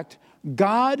fact,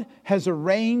 God has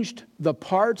arranged the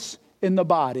parts in the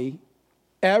body,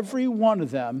 every one of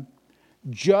them,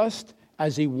 just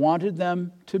as He wanted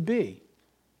them to be."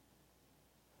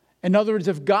 In other words,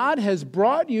 if God has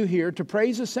brought you here to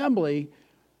Praise Assembly,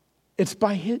 it's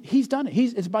by He's done it.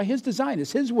 It's by His design.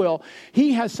 It's His will.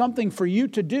 He has something for you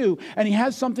to do, and He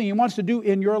has something He wants to do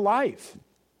in your life.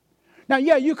 Now,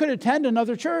 yeah, you could attend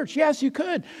another church. Yes, you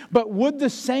could. But would the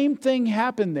same thing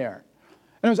happen there?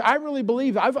 And I really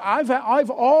believe,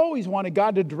 I've always wanted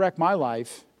God to direct my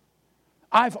life.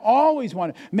 I've always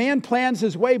wanted. Man plans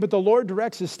his way, but the Lord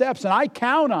directs his steps, and I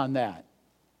count on that.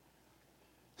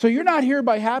 So you're not here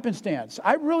by happenstance.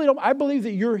 I believe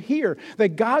that you're here,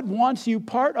 that God wants you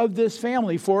part of this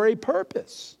family for a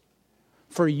purpose.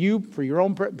 For you, for your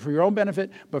own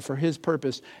benefit, but for His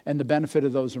purpose and the benefit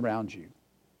of those around you.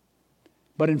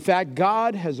 But in fact,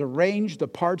 God has arranged the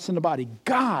parts in the body.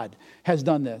 God has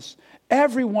done this.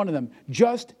 Every one of them,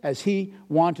 just as He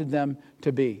wanted them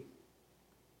to be.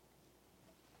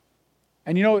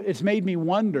 And you know, it's made me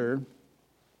wonder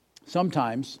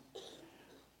sometimes,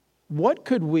 what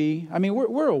could we're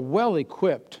a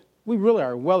well-equipped, we really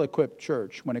are a well-equipped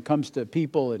church when it comes to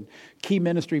people in key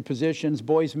ministry positions,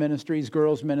 boys ministries,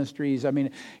 girls ministries,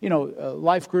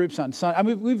 life groups on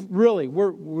Sunday.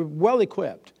 We're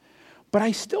well-equipped. But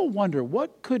I still wonder,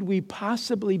 what could we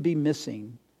possibly be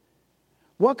missing?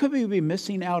 What could we be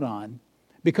missing out on?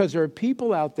 Because there are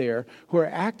people out there who are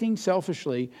acting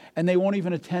selfishly and they won't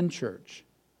even attend church.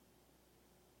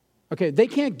 Okay, they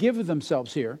can't give of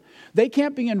themselves here. They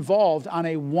can't be involved on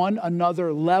a one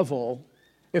another level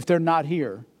if they're not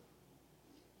here.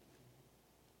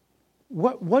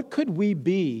 What could we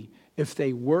be if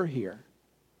they were here?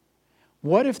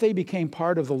 What if they became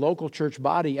part of the local church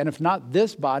body? And if not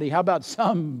this body, how about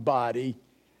somebody?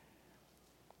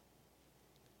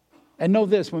 And know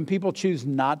this, when people choose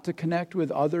not to connect with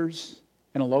others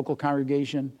in a local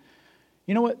congregation,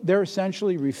 you know what? They're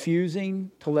essentially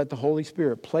refusing to let the Holy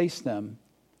Spirit place them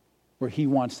where He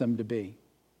wants them to be.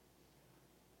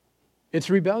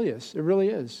 It's rebellious. It really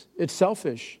is. It's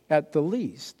selfish at the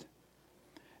least.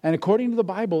 And according to the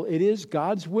Bible, it is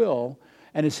God's will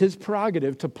and it's His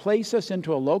prerogative to place us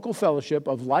into a local fellowship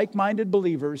of like-minded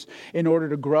believers in order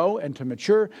to grow and to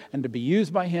mature and to be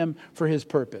used by Him for His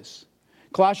purpose.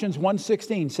 Colossians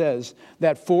 1:16 says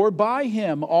that for by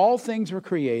Him all things were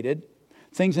created,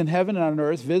 things in heaven and on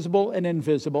earth, visible and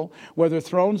invisible, whether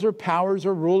thrones or powers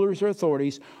or rulers or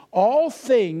authorities, all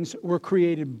things were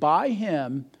created by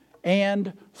Him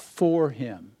and for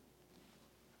Him.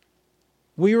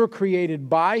 We were created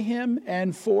by Him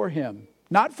and for Him.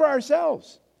 Not for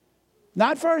ourselves.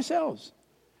 Not for ourselves.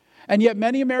 And yet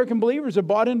many American believers have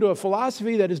bought into a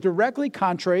philosophy that is directly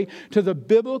contrary to the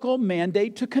biblical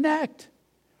mandate to connect.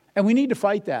 And we need to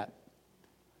fight that.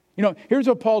 You know, here's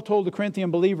what Paul told the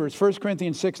Corinthian believers, 1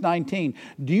 Corinthians 6:19.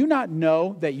 Do you not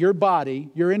know that your body,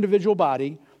 your individual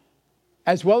body,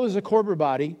 as well as the corporate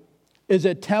body, is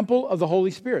a temple of the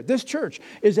Holy Spirit? This church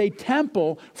is a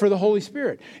temple for the Holy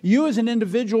Spirit. You as an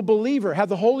individual believer have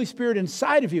the Holy Spirit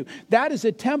inside of you. That is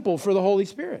a temple for the Holy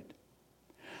Spirit.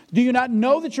 Do you not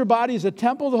know that your body is a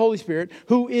temple of the Holy Spirit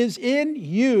who is in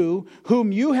you,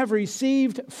 whom you have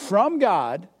received from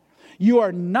God? You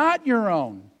are not your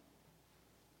own.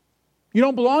 You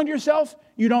don't belong to yourself.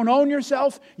 You don't own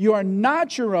yourself. You are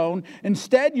not your own.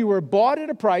 Instead, you were bought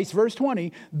at a price, verse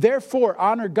 20. Therefore,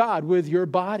 honor God with your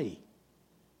body.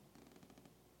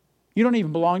 You don't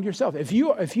even belong to yourself. If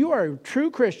you are a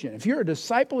true Christian, if you're a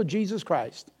disciple of Jesus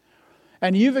Christ,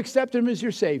 and you've accepted Him as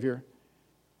your Savior,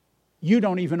 you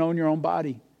don't even own your own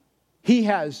body. He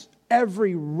has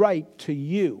every right to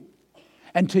you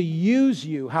and to use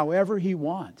you however He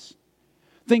wants.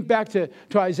 Think back to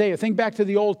Isaiah. Think back to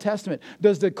the Old Testament.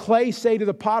 Does the clay say to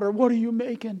the potter, what are you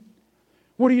making?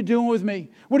 What are you doing with me?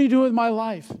 What are you doing with my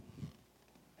life?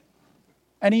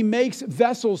 And He makes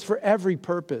vessels for every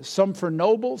purpose. Some for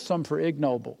noble, some for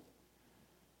ignoble.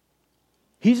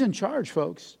 He's in charge,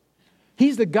 folks.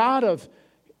 He's the God of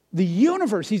the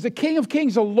universe. He's the King of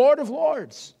kings, the Lord of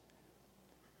lords.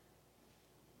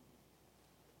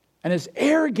 And it's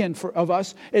arrogant of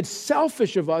us, it's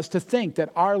selfish of us to think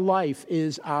that our life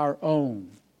is our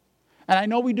own. And I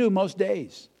know we do most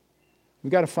days. We've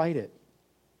got to fight it.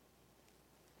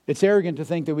 It's arrogant to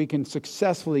think that we can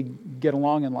successfully get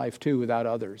along in life too without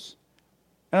others.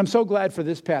 And I'm so glad for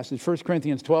this passage, 1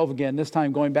 Corinthians 12 again, this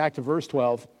time going back to verse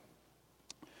 12.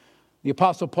 The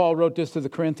Apostle Paul wrote this to the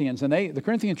Corinthians, and the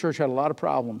Corinthian church had a lot of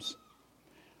problems.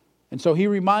 And so he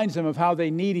reminds them of how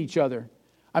they need each other.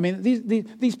 I mean,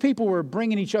 these people were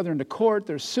bringing each other into court.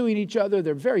 They're suing each other.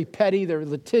 They're very petty. They're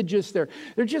litigious. They're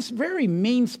just very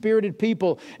mean-spirited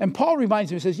people. And Paul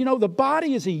reminds them, he says, the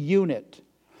body is a unit,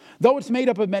 though it's made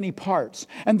up of many parts.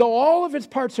 And though all of its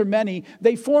parts are many,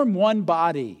 they form one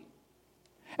body.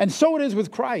 And so it is with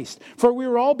Christ. For we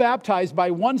were all baptized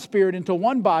by one Spirit into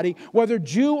one body, whether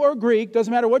Jew or Greek,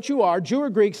 doesn't matter what you are, Jew or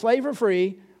Greek, slave or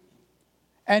free.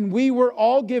 And we were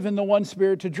all given the one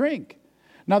Spirit to drink.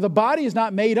 Now, the body is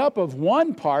not made up of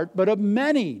one part, but of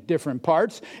many different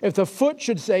parts. If the foot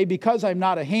should say, because I'm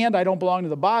not a hand, I don't belong to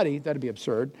the body, that'd be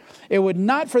absurd. It would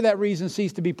not for that reason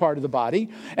cease to be part of the body.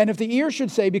 And if the ear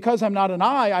should say, because I'm not an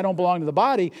eye, I don't belong to the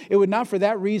body, it would not for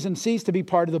that reason cease to be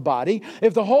part of the body.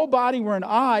 If the whole body were an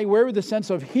eye, where would the sense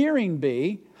of hearing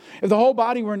be? If the whole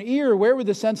body were an ear, where would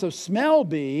the sense of smell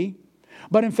be?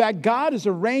 But in fact, God has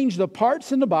arranged the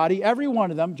parts in the body, every one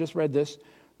of them, just read this,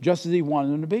 just as He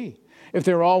wanted them to be. If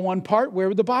they were all one part, where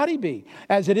would the body be?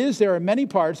 As it is, there are many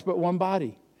parts, but one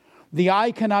body. The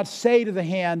eye cannot say to the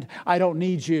hand, I don't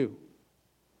need you.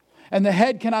 And the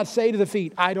head cannot say to the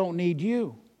feet, I don't need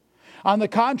you. On the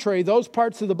contrary, those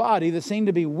parts of the body that seem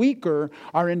to be weaker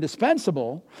are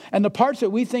indispensable. And the parts that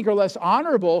we think are less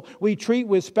honorable, we treat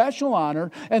with special honor.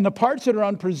 And the parts that are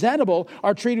unpresentable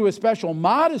are treated with special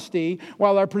modesty,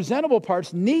 while our presentable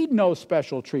parts need no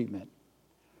special treatment.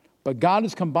 But God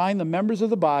has combined the members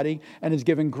of the body and has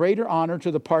given greater honor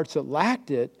to the parts that lacked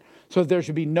it, so that there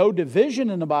should be no division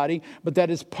in the body, but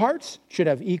that its parts should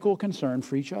have equal concern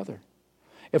for each other.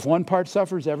 If one part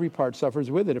suffers, every part suffers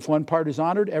with it. If one part is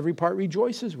honored, every part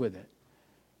rejoices with it.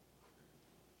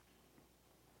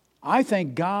 I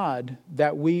thank God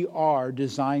that we are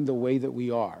designed the way that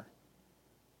we are.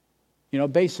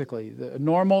 Basically, the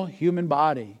normal human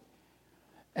body.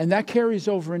 And that carries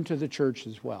over into the church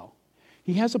as well.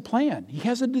 He has a plan. He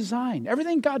has a design.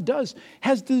 Everything God does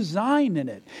has design in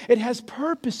it. It has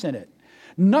purpose in it.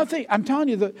 Nothing, I'm telling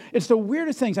you, it's the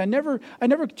weirdest things. I never,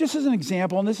 just as an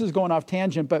example, and this is going off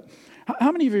tangent, but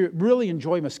how many of you really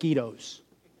enjoy mosquitoes?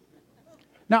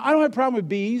 Now, I don't have a problem with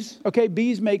bees. Okay,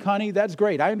 bees make honey. That's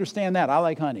great. I understand that. I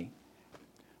like honey.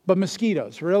 But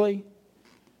mosquitoes, really?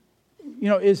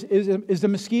 Is the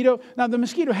mosquito... Now, the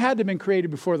mosquito had to have been created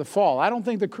before the fall. I don't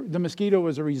think the mosquito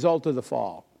was a result of the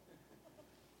fall.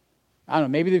 I don't know,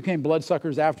 maybe they became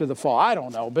bloodsuckers after the fall. I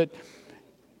don't know, but,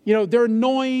 they're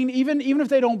annoying. Even if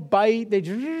they don't bite, they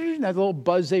just, that little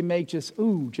buzz they make, And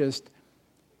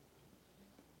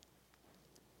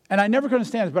I never could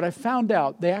understand this, but I found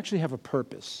out they actually have a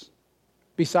purpose.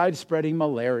 Besides spreading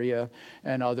malaria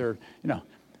and other,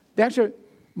 they actually,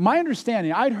 my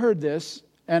understanding, I'd heard this,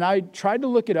 and I tried to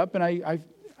look it up, and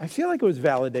I feel like it was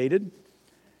validated.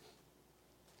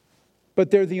 But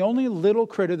they're the only little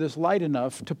critter that's light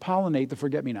enough to pollinate the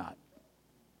forget-me-not.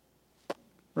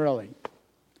 Really.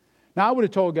 Now, I would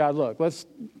have told God, look, let's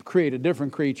create a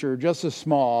different creature, just as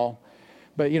small.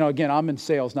 But, again, I'm in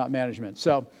sales, not management.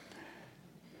 So,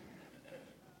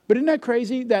 but isn't that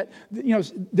crazy that,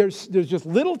 there's just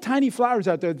little tiny flowers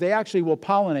out there. They actually will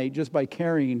pollinate just by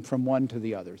carrying from one to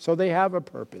the other. So they have a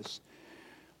purpose.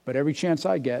 But every chance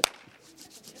I get,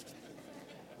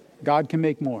 God can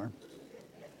make more.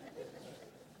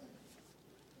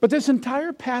 But this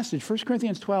entire passage, 1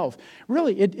 Corinthians 12,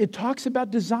 really, it talks about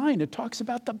design. It talks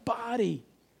about the body.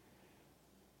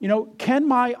 You know, can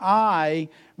my eye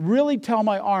really tell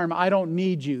my arm, I don't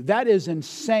need you? That is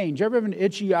insane. Do you ever have an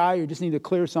itchy eye or just need to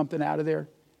clear something out of there?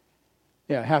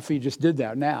 Yeah, half of you just did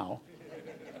that now.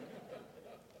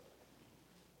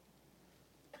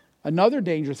 Another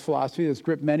dangerous philosophy that's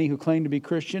gripped many who claim to be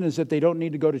Christian is that they don't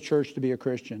need to go to church to be a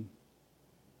Christian.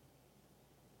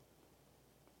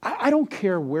 I don't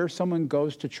care where someone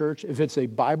goes to church, if it's a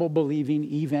Bible-believing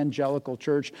evangelical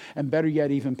church, and better yet,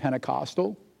 even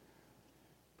Pentecostal.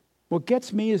 What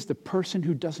gets me is the person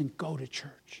who doesn't go to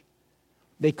church.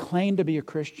 They claim to be a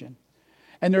Christian.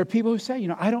 And there are people who say, you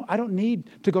know, I don't need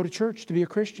to go to church to be a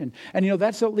Christian. And you know,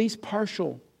 that's at least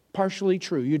partially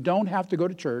true. You don't have to go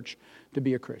to church to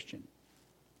be a Christian.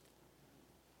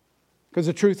 Because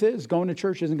the truth is, going to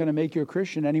church isn't going to make you a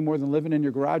Christian any more than living in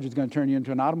your garage is going to turn you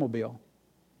into an automobile.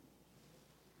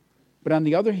 But on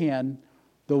the other hand,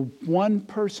 the one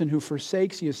person who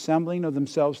forsakes the assembling of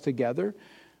themselves together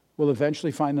will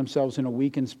eventually find themselves in a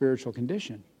weakened spiritual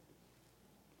condition.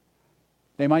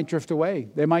 They might drift away.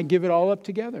 They might give it all up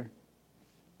together.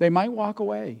 They might walk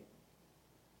away.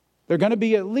 They're going to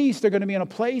be in a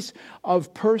place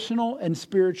of personal and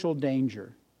spiritual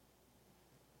danger.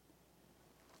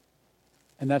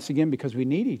 And that's again because we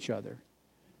need each other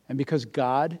and because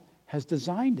God has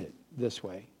designed it this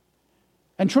way.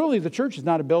 And truly, the church is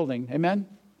not a building. Amen?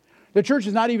 The church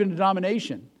is not even a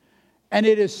denomination. And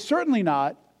it is certainly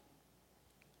not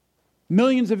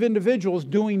millions of individuals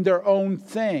doing their own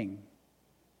thing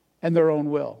and their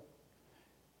own will.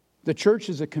 The church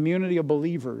is a community of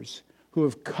believers who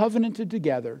have covenanted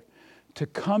together to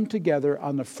come together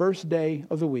on the first day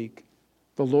of the week,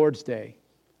 the Lord's Day,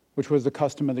 which was the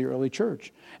custom of the early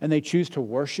church. And they choose to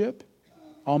worship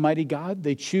Almighty God.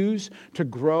 They choose to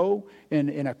grow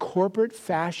in a corporate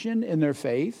fashion in their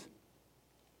faith.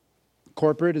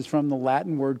 Corporate is from the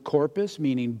Latin word corpus,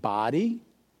 meaning body.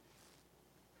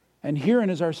 And herein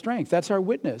is our strength. That's our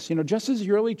witness. You know, just as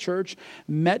the early church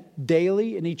met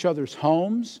daily in each other's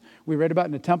homes, we read about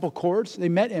in the temple courts, they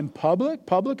met in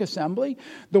public assembly,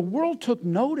 the world took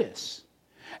notice.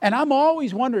 And I'm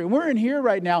always wondering, we're in here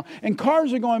right now, and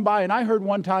cars are going by, and I heard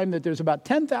one time that there's about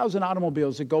 10,000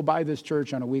 automobiles that go by this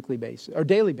church on a weekly basis, or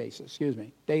daily basis,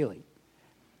 daily.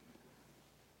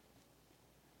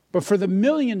 But for the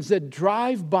millions that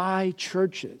drive by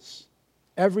churches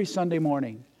every Sunday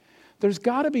morning, there's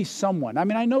got to be someone. I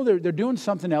mean, I know they're doing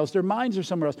something else. Their minds are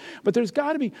somewhere else. But there's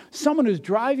got to be someone who's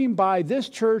driving by this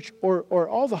church or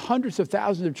all the hundreds of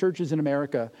thousands of churches in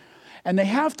America. And they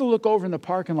have to look over in the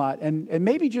parking lot. And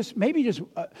maybe just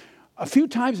a few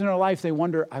times in their life, they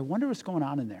wonder, I wonder what's going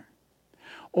on in there.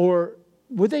 Or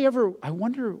would they ever, I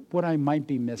wonder what I might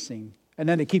be missing. And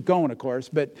then they keep going, of course.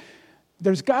 But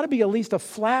there's got to be at least a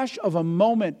flash of a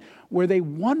moment where they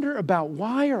wonder about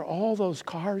why are all those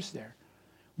cars there?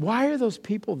 Why are those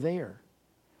people there?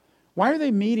 Why are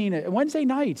they meeting at Wednesday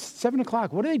nights, 7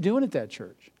 o'clock? What are they doing at that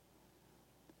church?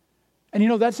 And you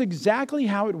know, that's exactly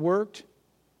how it worked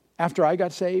after I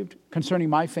got saved concerning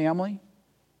my family.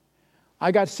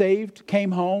 I got saved,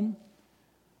 came home.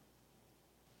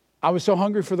 I was so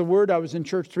hungry for the word, I was in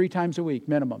church 3 times a week,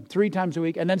 minimum. 3 times a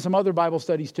week, and then some other Bible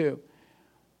studies too.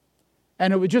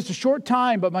 And it was just a short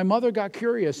time, but my mother got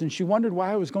curious, and she wondered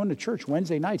why I was going to church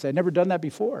Wednesday nights. I'd never done that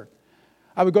before.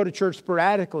 I would go to church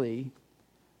sporadically,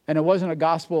 and it wasn't a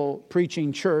gospel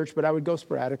preaching church, but I would go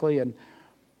sporadically.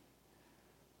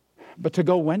 But to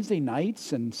go Wednesday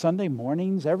nights and Sunday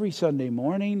mornings, every Sunday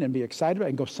morning, and be excited about it,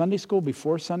 and go Sunday school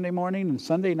before Sunday morning and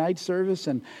Sunday night service.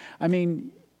 And I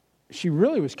mean, she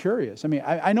really was curious. I mean,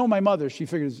 I know my mother, she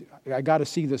figures, I got to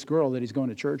see this girl that he's going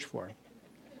to church for.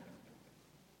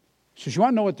 So she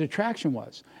wanted to know what the attraction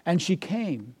was. And she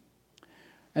came.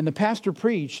 And the pastor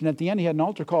preached, and at the end he had an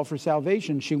altar call for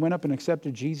salvation. She went up and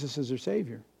accepted Jesus as her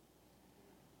Savior.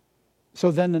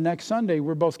 So then the next Sunday,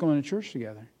 we're both going to church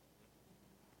together.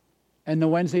 And the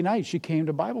Wednesday night, she came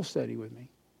to Bible study with me.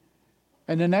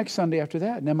 And the next Sunday after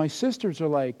that. And then my sisters are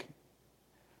like,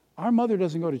 our mother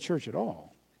doesn't go to church at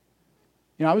all.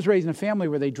 You know, I was raised in a family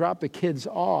where they dropped the kids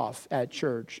off at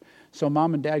church so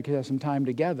mom and dad could have some time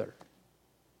together.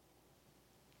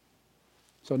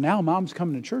 So now mom's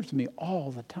coming to church with me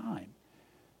all the time.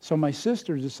 So my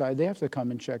sisters decide they have to come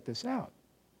and check this out.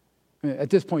 I mean, at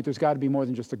this point, there's got to be more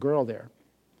than just a girl there.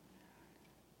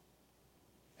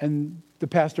 And the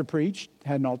pastor preached,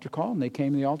 had an altar call, and they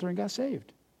came to the altar and got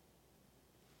saved.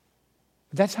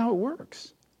 That's how it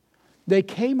works. They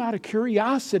came out of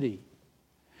curiosity.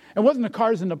 It wasn't the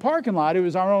cars in the parking lot. It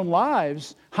was our own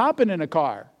lives hopping in a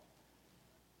car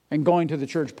and going to the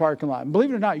church parking lot. And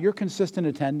believe it or not, your consistent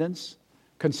attendance,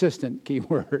 consistent, key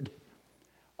word,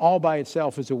 all by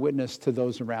itself is a witness to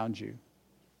those around you.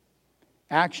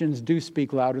 Actions do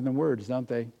speak louder than words, don't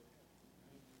they?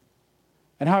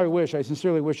 And how I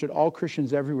sincerely wish that all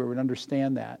Christians everywhere would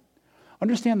understand that.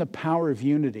 Understand the power of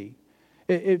unity.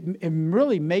 It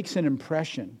really makes an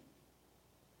impression.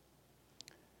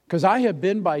 Because I have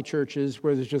been by churches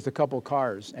where there's just a couple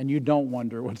cars and you don't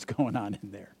wonder what's going on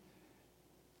in there.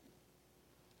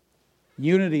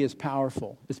 Unity is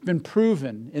powerful. It's been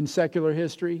proven in secular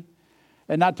history.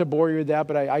 And not to bore you with that,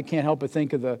 but I can't help but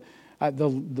think of the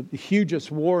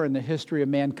hugest war in the history of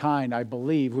mankind, I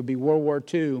believe, would be World War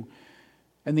II.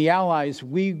 And the Allies,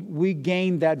 we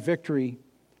gained that victory.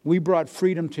 We brought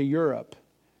freedom to Europe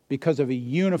because of a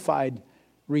unified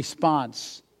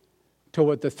response to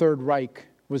what the Third Reich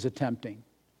was attempting.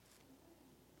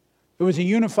 It was a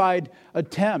unified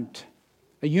attempt,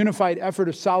 a unified effort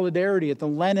of solidarity at the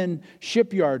Lenin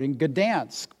shipyard in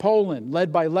Gdansk, Poland,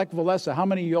 led by Lech Walesa. How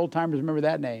many of you old-timers remember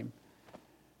that name?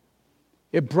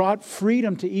 It brought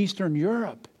freedom to Eastern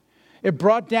Europe. It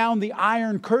brought down the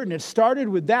Iron Curtain. It started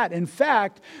with that. In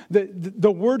fact,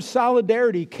 the word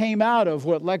solidarity came out of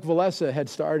what Lech Walesa had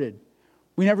started.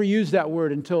 We never used that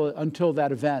word until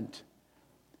that event.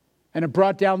 And it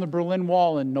brought down the Berlin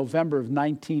Wall in November of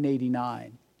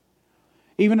 1989.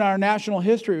 Even in our national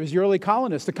history, it was the early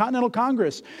colonists, the Continental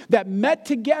Congress, that met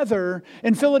together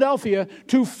in Philadelphia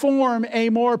to form a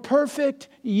more perfect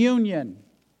union.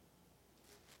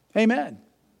 Amen.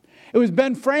 It was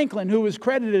Ben Franklin who was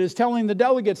credited as telling the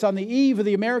delegates on the eve of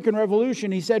the American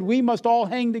Revolution, he said, we must all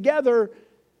hang together,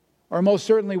 or most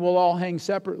certainly we'll all hang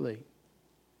separately.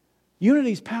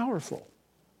 Unity is powerful.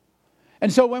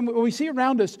 And so when we see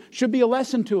around us, should be a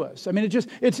lesson to us. I mean,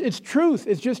 it's truth.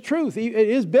 It's just truth. It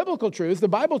is biblical truth. The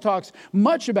Bible talks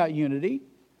much about unity.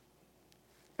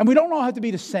 And we don't all have to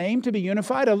be the same to be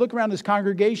unified. I look around this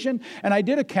congregation, and I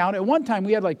did a count. At one time,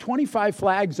 we had like 25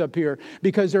 flags up here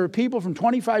because there were people from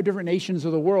 25 different nations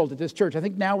of the world at this church. I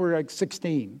think now we're like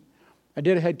 16. I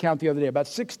did a head count the other day. About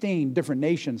 16 different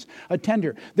nations attend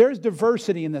here. There's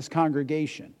diversity in this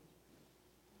congregation.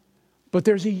 But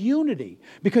there's a unity,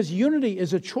 because unity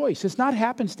is a choice. It's not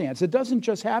happenstance. It doesn't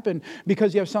just happen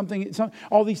because you have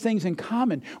all these things in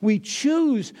common. We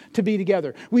choose to be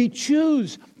together. We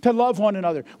choose to love one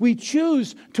another. We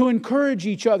choose to encourage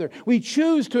each other. We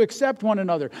choose to accept one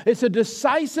another. It's a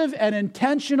decisive and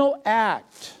intentional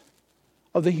act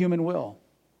of the human will.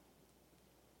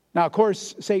 Now, of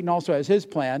course, Satan also has his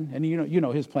plan, and you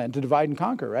know his plan, to divide and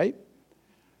conquer, right?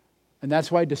 And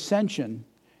that's why dissension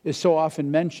is so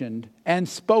often mentioned and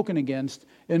spoken against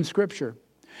in Scripture.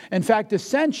 In fact,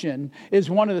 dissension is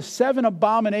one of the 7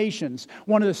 abominations,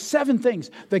 one of the 7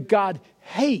 things that God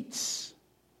hates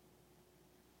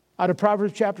out of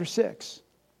Proverbs chapter 6.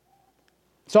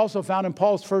 It's also found in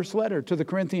Paul's first letter to the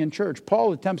Corinthian church.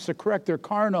 Paul attempts to correct their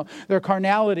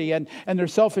carnality and their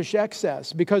selfish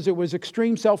excess because it was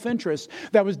extreme self-interest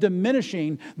that was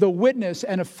diminishing the witness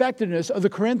and effectiveness of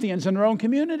the Corinthians in their own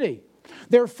community.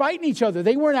 They were fighting each other.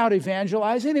 They weren't out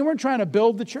evangelizing. They weren't trying to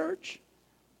build the church.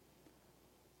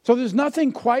 So there's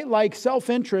nothing quite like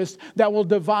self-interest that will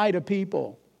divide a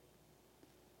people.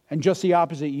 And just the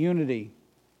opposite, unity,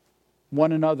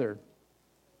 one another,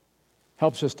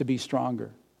 helps us to be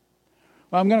stronger.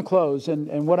 Well, I'm going to close.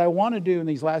 And what I want to do in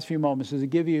these last few moments is to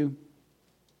give you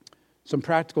some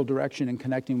practical direction in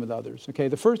connecting with others. Okay,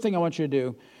 the first thing I want you to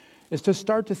do is to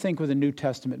start to think with a New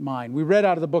Testament mind. We read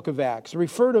out of the book of Acts.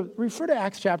 Refer to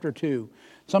Acts chapter 2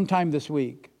 sometime this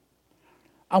week.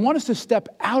 I want us to step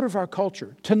out of our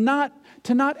culture, to not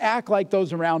act like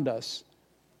those around us,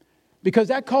 because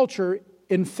that culture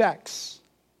infects,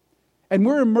 and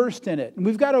we're immersed in it, and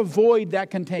we've got to avoid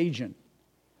that contagion.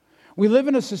 We live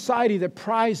in a society that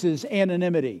prizes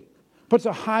anonymity, puts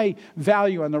a high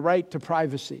value on the right to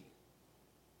privacy.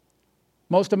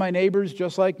 Most of my neighbors,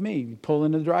 just like me, you pull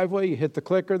into the driveway, you hit the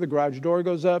clicker, the garage door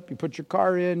goes up, you put your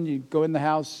car in, you go in the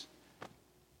house.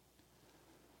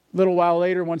 A little while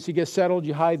later, once you get settled,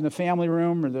 you hide in the family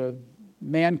room or the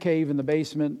man cave in the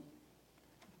basement.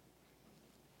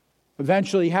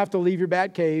 Eventually, you have to leave your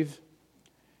bat cave,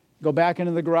 go back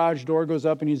into the garage, door goes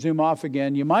up, and you zoom off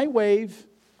again. You might wave.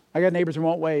 I got neighbors who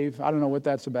won't wave. I don't know what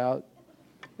that's about.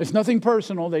 It's nothing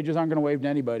personal. They just aren't going to wave to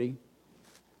anybody.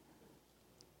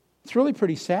 It's really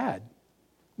pretty sad.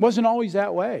 It wasn't always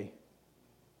that way.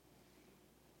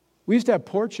 We used to have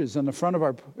porches on the front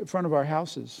of our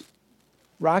houses,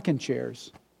 rocking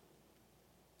chairs.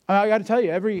 I got to tell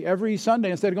you, every Sunday,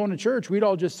 instead of going to church, we'd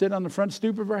all just sit on the front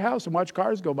stoop of our house and watch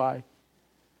cars go by.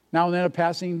 Now and then a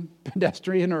passing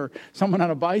pedestrian or someone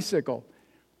on a bicycle.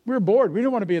 We were bored. We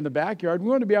didn't want to be in the backyard. We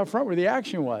wanted to be out front where the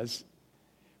action was.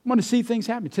 We want to see things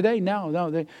happen. Today,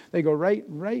 no, they go right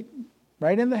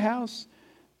in the house.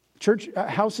 Church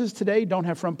houses today don't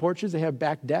have front porches. They have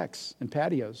back decks and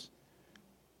patios.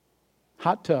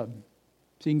 Hot tub,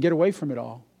 so you can get away from it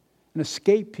all and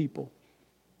escape people.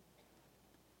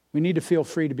 We need to feel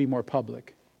free to be more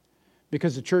public,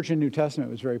 because the church in the New Testament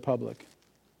was very public.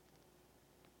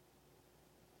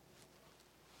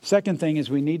 Second thing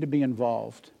is we need to be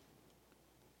involved.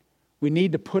 We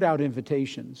need to put out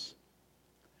invitations.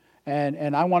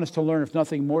 And I want us to learn, if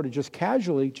nothing more, to just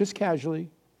casually,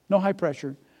 no high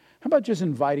pressure. How about just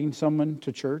inviting someone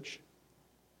to church?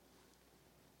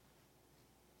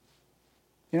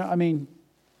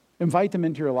 Invite them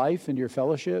into your life, into your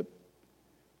fellowship.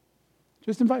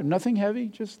 Just invite them. Nothing heavy.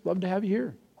 Just love to have you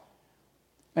here.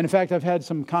 And in fact, I've had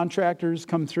some contractors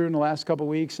come through in the last couple of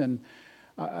weeks, and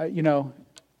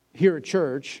here at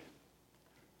church,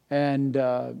 and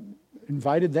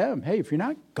invited them. Hey, if you're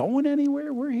not going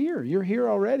anywhere, we're here. You're here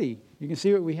already. You can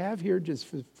see what we have here. Just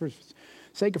for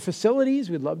sake of facilities,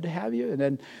 we'd love to have you. And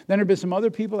then there have been some other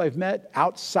people I've met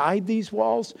outside these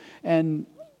walls, and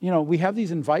we have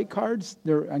these invite cards.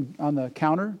 They're on the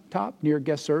countertop near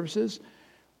guest services.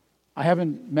 I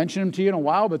haven't mentioned them to you in a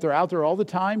while, but they're out there all the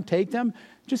time. Take them.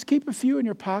 Just keep a few in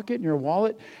your pocket, in your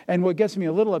wallet. And what gets me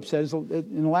a little upset is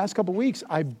in the last couple of weeks,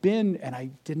 I've been and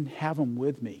I didn't have them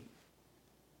with me.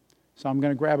 So I'm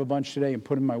going to grab a bunch today and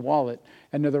put them in my wallet.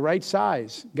 And they're the right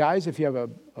size. Guys, if you have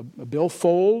a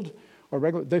billfold or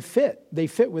regular, they fit. They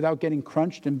fit without getting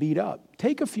crunched and beat up.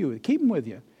 Take a few. Keep them with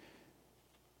you.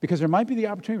 Because there might be the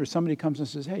opportunity where somebody comes and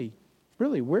says, hey,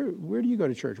 really, where do you go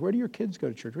to church? Where do your kids go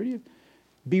to church? Where do you...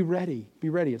 Be ready. Be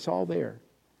ready. It's all there.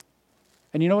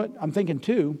 And you know what? I'm thinking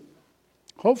too,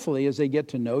 hopefully as they get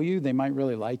to know you, they might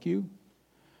really like you.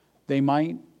 They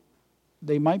might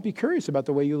be curious about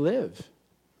the way you live,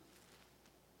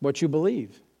 what you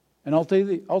believe. And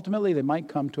ultimately they might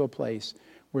come to a place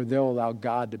where they'll allow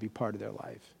God to be part of their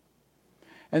life.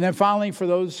 And then finally, for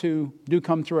those who do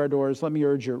come through our doors, let me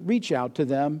urge you, reach out to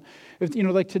them. If,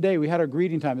 like today, we had our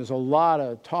greeting time. There's a lot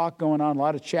of talk going on, a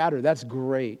lot of chatter. That's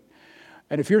great.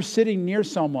 And if you're sitting near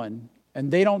someone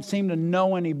and they don't seem to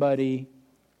know anybody,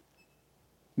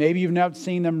 maybe you've not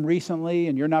seen them recently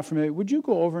and you're not familiar, would you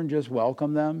go over and just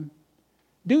welcome them?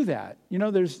 Do that.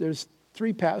 There's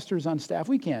 3 pastors on staff.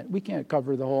 We can't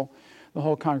cover the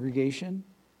whole congregation.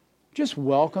 Just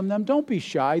welcome them. Don't be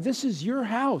shy. This is your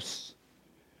house.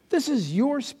 This is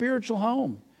your spiritual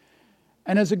home.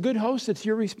 And as a good host, it's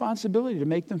your responsibility to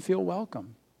make them feel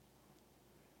welcome.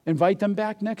 Invite them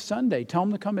back next Sunday. Tell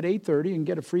them to come at 8:30 and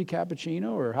get a free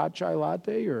cappuccino or hot chai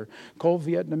latte or cold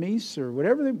Vietnamese or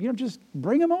whatever. Just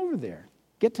bring them over there.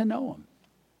 Get to know them.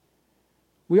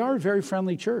 We are a very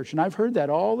friendly church, and I've heard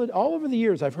that all over the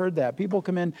years. I've heard that. People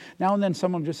come in, now and then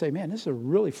someone will just say, man, this is a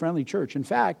really friendly church. In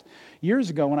fact,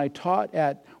 years ago when I taught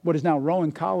at what is now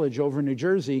Rowan College over in New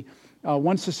Jersey,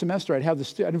 once a semester I'd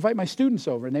invite my students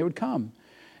over and they would come.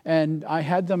 And I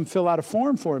had them fill out a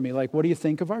form for me, like, what do you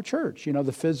think of our church?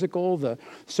 The physical, the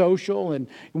social. And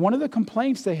one of the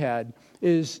complaints they had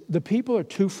is the people are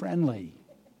too friendly.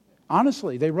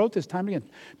 Honestly, they wrote this time again.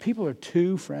 People are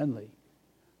too friendly.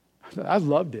 I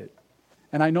loved it.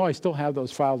 And I know I still have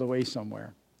those filed away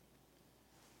somewhere.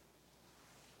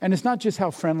 And it's not just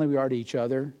how friendly we are to each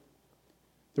other.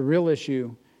 The real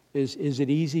issue is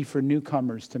it easy for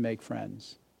newcomers to make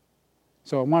friends?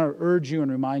 So I want to urge you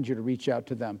and remind you to reach out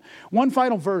to them. One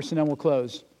final verse and then we'll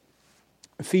close.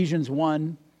 Ephesians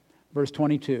 1, verse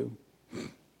 22.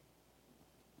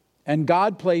 And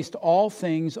God placed all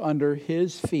things under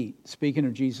his feet, speaking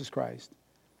of Jesus Christ,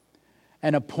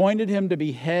 and appointed him to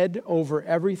be head over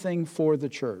everything for the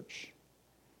church,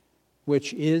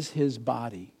 which is his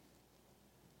body,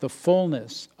 the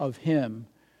fullness of him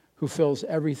who fills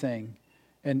everything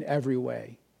in every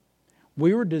way.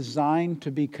 We were designed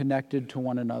to be connected to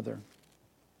one another.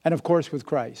 And of course with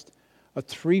Christ, a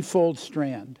threefold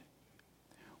strand.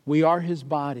 We are his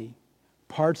body,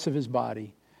 parts of his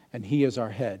body, and he is our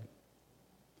head.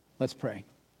 Let's pray.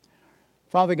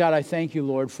 Father God, I thank you,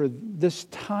 Lord, for this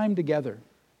time together.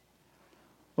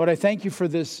 Lord, I thank you for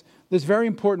this very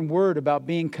important word about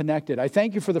being connected. I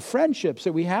thank you for the friendships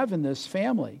that we have in this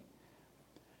family.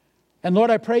 And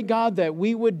Lord, I pray, God, that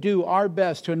we would do our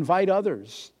best to invite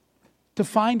others to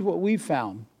find what we've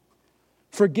found.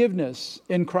 Forgiveness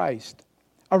in Christ.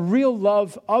 A real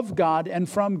love of God and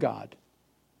from God.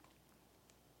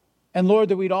 And Lord,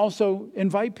 that we'd also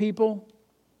invite people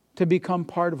to become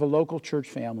part of a local church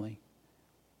family.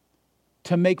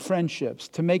 To make friendships,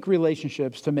 to make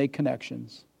relationships, to make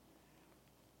connections.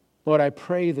 Lord, I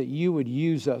pray that you would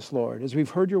use us, Lord, as we've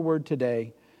heard your word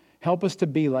today. Help us to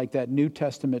be like that New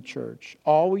Testament church,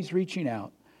 always reaching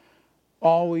out,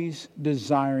 always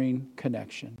desiring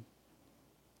connection.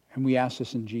 And we ask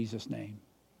this in Jesus' name.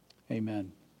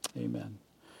 Amen. Amen.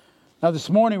 Now this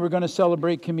morning we're going to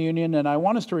celebrate communion, and I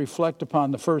want us to reflect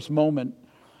upon the first moment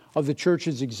of the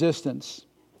church's existence.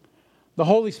 The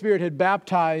Holy Spirit had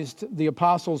baptized the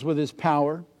apostles with His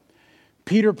power.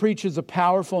 Peter preaches a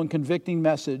powerful and convicting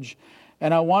message,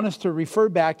 and I want us to refer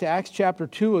back to Acts chapter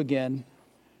 2 again,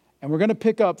 and we're going to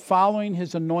pick up following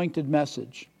his anointed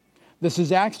message. This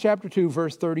is Acts chapter 2,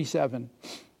 verse 37.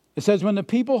 It says, when the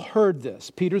people heard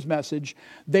this, Peter's message,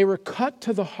 they were cut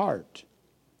to the heart.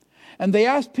 And they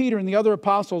asked Peter and the other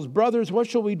apostles, brothers, what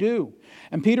shall we do?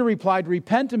 And Peter replied,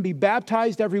 repent and be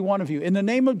baptized, every one of you, in the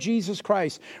name of Jesus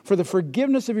Christ, for the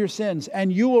forgiveness of your sins,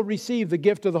 and you will receive the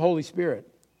gift of the Holy Spirit.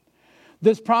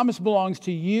 This promise belongs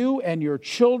to you and your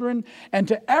children, and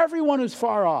to everyone who's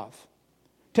far off,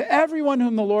 to everyone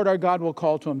whom the Lord our God will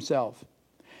call to Himself.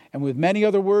 And with many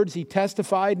other words, he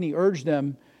testified and he urged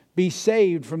them, be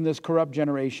saved from this corrupt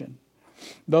generation.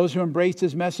 Those who embraced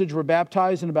his message were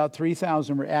baptized, and about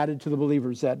 3,000 were added to the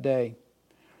believers that day.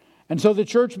 And so the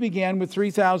church began with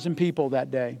 3,000 people that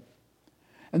day.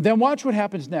 And then watch what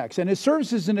happens next. And it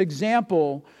serves as an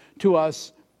example to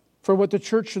us for what the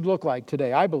church should look like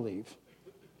today, I believe.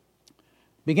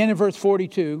 Beginning in verse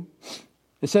 42,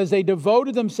 it says, they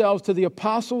devoted themselves to the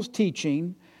apostles'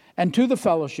 teaching and to the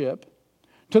fellowship,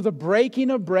 to the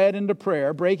breaking of bread and to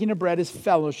prayer. Breaking of bread is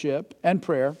fellowship and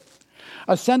prayer.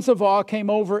 A sense of awe came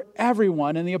over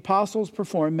everyone, and the apostles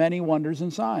performed many wonders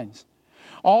and signs.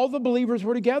 All the believers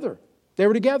were together. They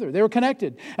were together. They were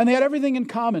connected. And they had everything in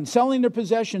common. Selling their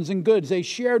possessions and goods, they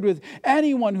shared with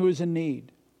anyone who was in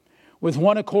need. With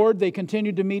one accord, they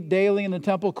continued to meet daily in the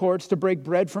temple courts to break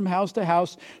bread from house to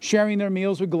house, sharing their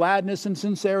meals with gladness and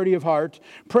sincerity of heart,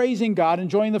 praising God,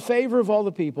 enjoying the favor of all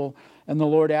the people. And the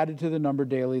Lord added to the number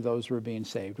daily those who were being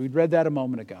saved. We'd read that a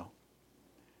moment ago.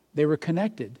 They were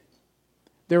connected.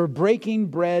 They were breaking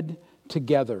bread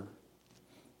together.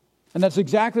 And that's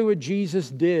exactly what Jesus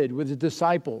did with the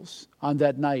disciples on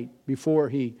that night before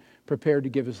He prepared to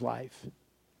give His life.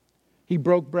 He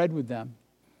broke bread with them.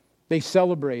 They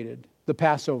celebrated the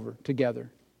Passover together.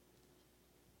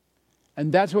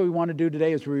 And that's what we want to do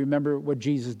today as we remember what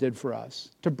Jesus did for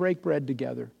us. To break bread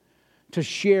together. To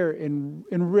share in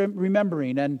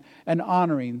remembering and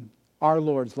honoring our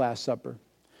Lord's Last Supper.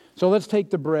 So let's take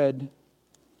the bread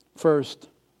first.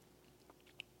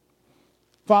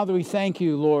 Father, we thank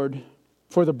you, Lord,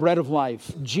 for the bread of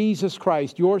life. Jesus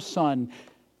Christ, your Son,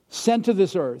 sent to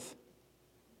this earth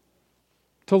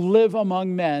to live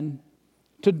among men,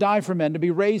 to die for men, to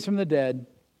be raised from the dead.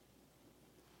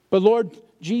 But Lord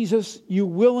Jesus, you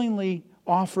willingly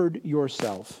offered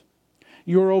yourself.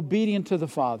 You were obedient to the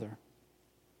Father.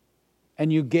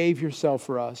 And you gave yourself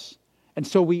for us. And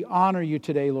so we honor you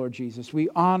today, Lord Jesus. We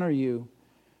honor you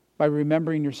by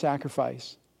remembering your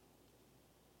sacrifice.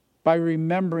 By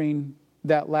remembering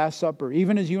that Last Supper,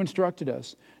 even as you instructed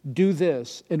us, do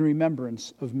this in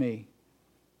remembrance of me.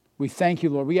 We thank you,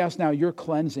 Lord. We ask now your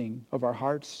cleansing of our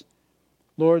hearts.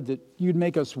 Lord, that you'd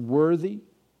make us worthy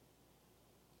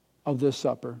of this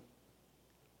supper.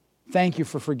 Thank you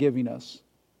for forgiving us.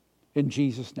 In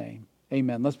Jesus' name,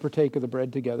 amen. Let's partake of the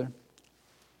bread together.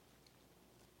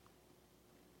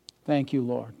 Thank you,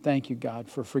 Lord. Thank you, God,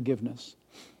 for forgiveness.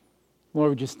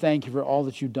 Lord, we just thank you for all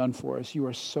that you've done for us. You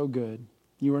are so good.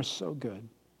 You are so good.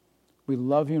 We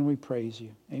love you and we praise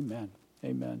you. Amen.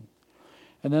 Amen.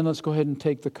 And then let's go ahead and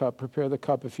take the cup. Prepare the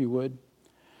cup if you would.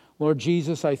 Lord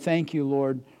Jesus, I thank you,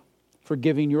 Lord, for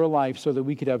giving your life so that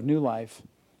we could have new life.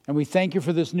 And we thank you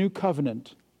for this new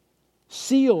covenant,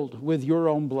 sealed with your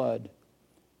own blood.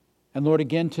 And Lord,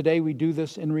 again, today we do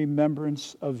this in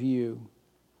remembrance of you,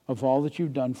 of all that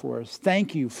you've done for us.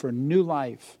 Thank you for new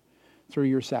life through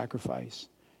your sacrifice.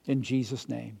 In Jesus'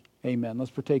 name, amen.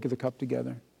 Let's partake of the cup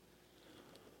together.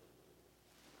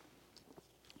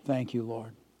 Thank you,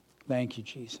 Lord. Thank you,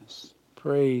 Jesus.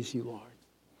 Praise you, Lord.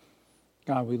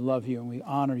 God, we love you and we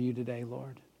honor you today,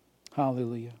 Lord.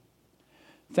 Hallelujah.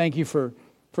 Thank you for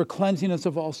cleansing us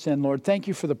of all sin, Lord. Thank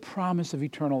you for the promise of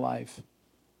eternal life.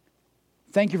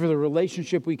 Thank you for the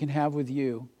relationship we can have with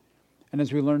you. And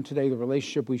as we learned today, the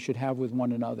relationship we should have with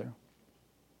one another.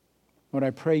 Lord,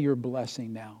 I pray your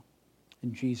blessing now.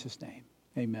 In Jesus' name,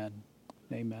 amen.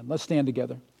 Amen. Let's stand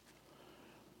together.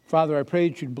 Father, I pray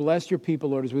that you'd bless your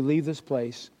people, Lord, as we leave this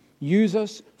place. Use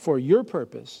us for your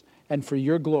purpose and for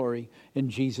your glory. In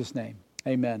Jesus' name,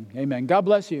 amen. Amen. God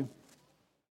bless you.